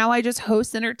life, and now I just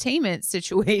host entertainment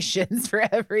situations for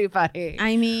everybody.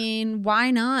 I mean, why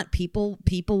not? People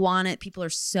want it. People are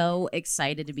so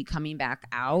excited to be coming back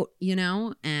out,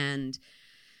 and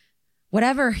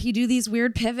whatever, you do these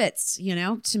weird pivots,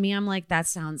 to me, I'm like, that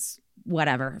sounds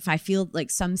whatever. If I feel like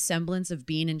some semblance of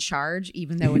being in charge,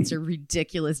 even though it's a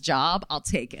ridiculous job, I'll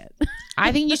take it.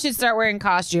 I think you should start wearing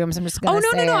costumes. I'm just going to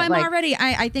say no. I'm already,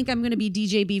 I think I'm going to be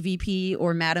DJ BVP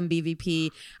or Madam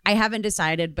BVP. I haven't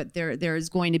decided, but there is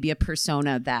going to be a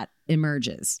persona that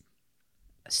emerges.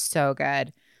 So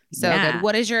good. Good.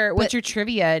 What's your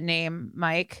trivia name,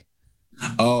 Mike?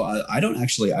 Oh, I don't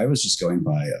actually. I was just going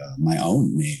by my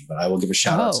own name, but I will give a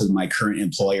shout out to my current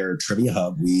employer, Trivia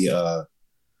Hub.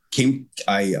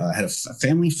 I had a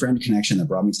family friend connection that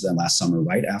brought me to them last summer,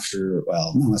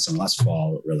 last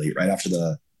fall, really, right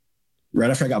after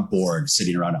I got bored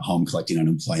sitting around at home collecting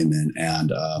unemployment.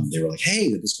 And they were like,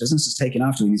 hey, this business is taking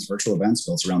off doing these virtual events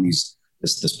built around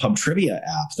this pub trivia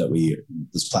app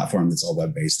this platform that's all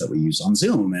web-based that we use on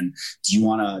Zoom. And do you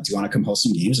want to come host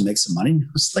some games and make some money? And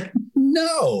I was like,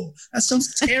 no, that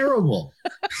sounds terrible.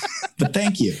 But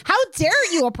thank you. How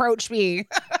dare you approach me?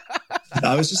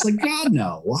 I was just like, God,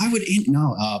 no. Why would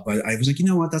but I was like, you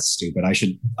know what? That's stupid. I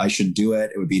should do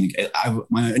it. It would be.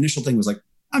 My initial thing was like,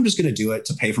 I'm just going to do it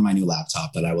to pay for my new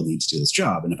laptop that I will need to do this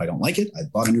job. And if I don't like it, I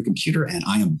bought a new computer and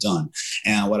I am done.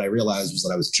 And what I realized was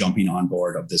that I was jumping on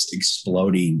board of this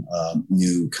exploding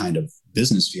new kind of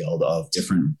business field of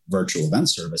different virtual event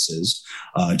services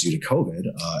due to COVID.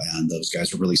 And those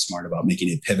guys were really smart about making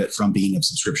a pivot from being a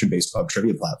subscription-based pub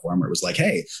trivia platform where it was like,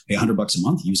 hey, pay $100 a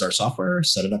month, use our software,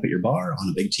 set it up at your bar on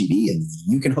a big TV, and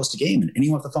you can host a game and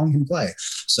anyone with a phone can play.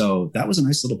 So that was a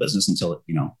nice little business until,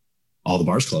 all the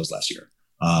bars closed last year.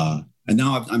 And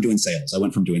now I'm doing sales. I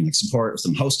went from doing like support,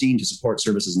 some hosting to support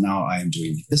services. Now I am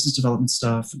doing business development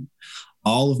stuff, and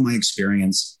all of my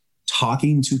experience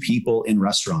talking to people in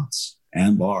restaurants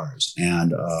and bars,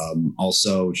 and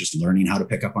also just learning how to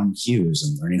pick up on cues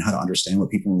and learning how to understand what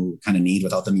people kind of need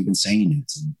without them even saying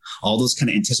it. And all those kind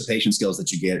of anticipation skills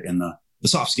that you get in the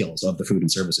soft skills of the food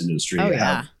and service industry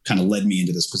have kind of led me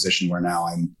into this position where now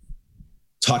I'm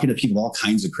talking to people of all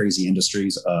kinds of crazy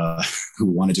industries who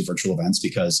want to do virtual events,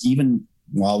 because even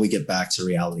while we get back to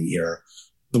reality here,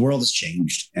 the world has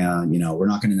changed, and we're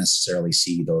not going to necessarily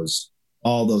see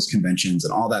all those conventions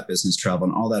and all that business travel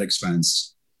and all that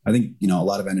expense. I think a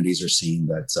lot of entities are seeing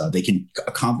that they can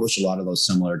accomplish a lot of those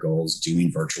similar goals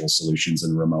doing virtual solutions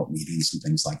and remote meetings and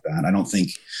things like that. I don't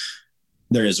think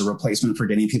there is a replacement for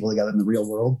getting people together in the real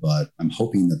world, but I'm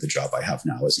hoping that the job I have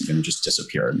now isn't going to just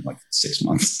disappear in like 6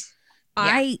 months.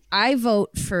 Yeah. I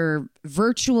vote for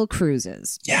virtual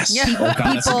cruises. Yes. Oh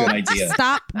God, that's a good idea.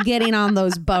 Stop getting on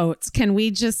those boats. Can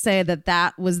we just say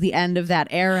that was the end of that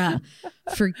era?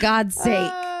 For God's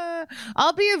sake.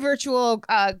 I'll be a virtual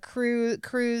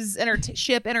cruise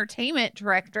ship entertainment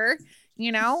director,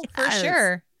 for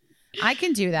sure. I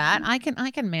can do that. I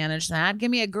can manage that.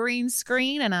 Give me a green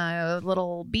screen and a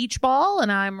little beach ball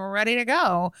and I'm ready to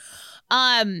go.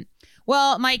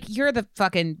 Well, Mike, you're the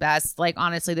fucking best. Like,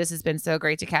 honestly, this has been so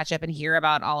great to catch up and hear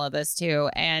about all of this too.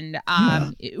 And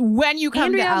when you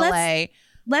come to LA,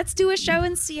 let's do a show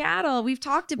in Seattle. We've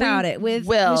talked about it with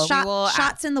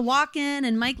Shots in the Walk-In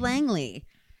and Mike Langley.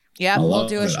 Yeah, we'll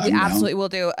do we absolutely will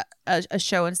do a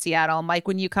show in Seattle. Mike,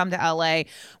 when you come to LA,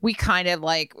 we kind of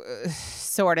like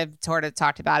sort of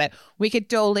talked about it. We could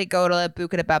totally go to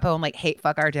Buca de Beppo and like hate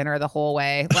fuck our dinner the whole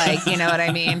way. Like, you know what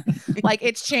I mean? Like,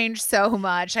 it's changed so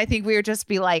much. I think we would just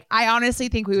be like, I honestly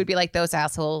think we would be like those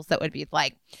assholes that would be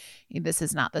like, this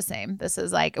is not the same. This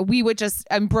is like, we would just,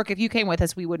 Brooke, if you came with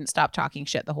us, we wouldn't stop talking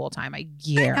shit the whole time. I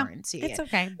guarantee it's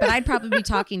okay. But I'd probably be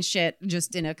talking shit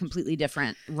just in a completely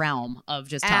different realm of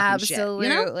just talking shit.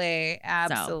 Absolutely.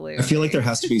 I feel like there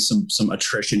has to be some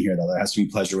attrition here, though. There has to be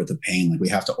pleasure with the pain. Like, we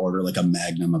have to order like a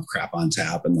magnum of crap on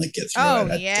tap and like get through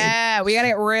it. Oh, yeah. We got to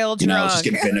get real drunk. Just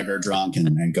get vinegar drunk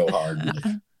and go hard.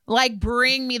 Like,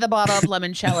 bring me the bottle of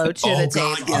limoncello to the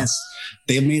table. God, yes.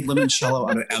 They have made limoncello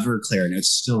out of Everclear, and it's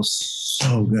still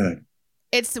so good.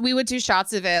 We would do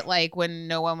shots of it like when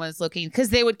no one was looking, because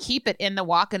they would keep it in the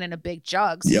walk-in in a big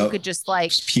jug, so you could just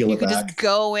like just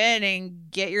go in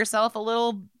and get yourself a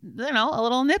little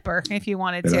nipper if you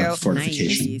wanted to.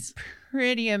 Fortification. Nice.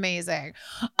 Pretty amazing.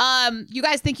 You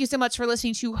guys, thank you so much for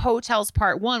listening to Hotels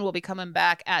Part 1. We'll be coming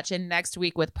back at you next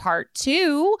week with Part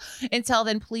 2. Until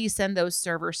then, please send those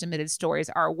server submitted stories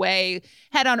our way.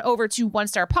 Head on over to One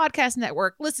Star Podcast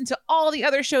Network. Listen to all the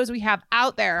other shows we have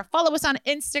out there. Follow us on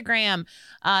Instagram.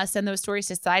 Send those stories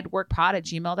to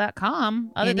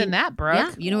sideworkpod@gmail.com. Other than that, Brooke.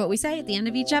 Yeah, you know what we say at the end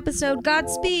of each episode.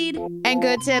 Godspeed. And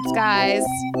good tips, guys.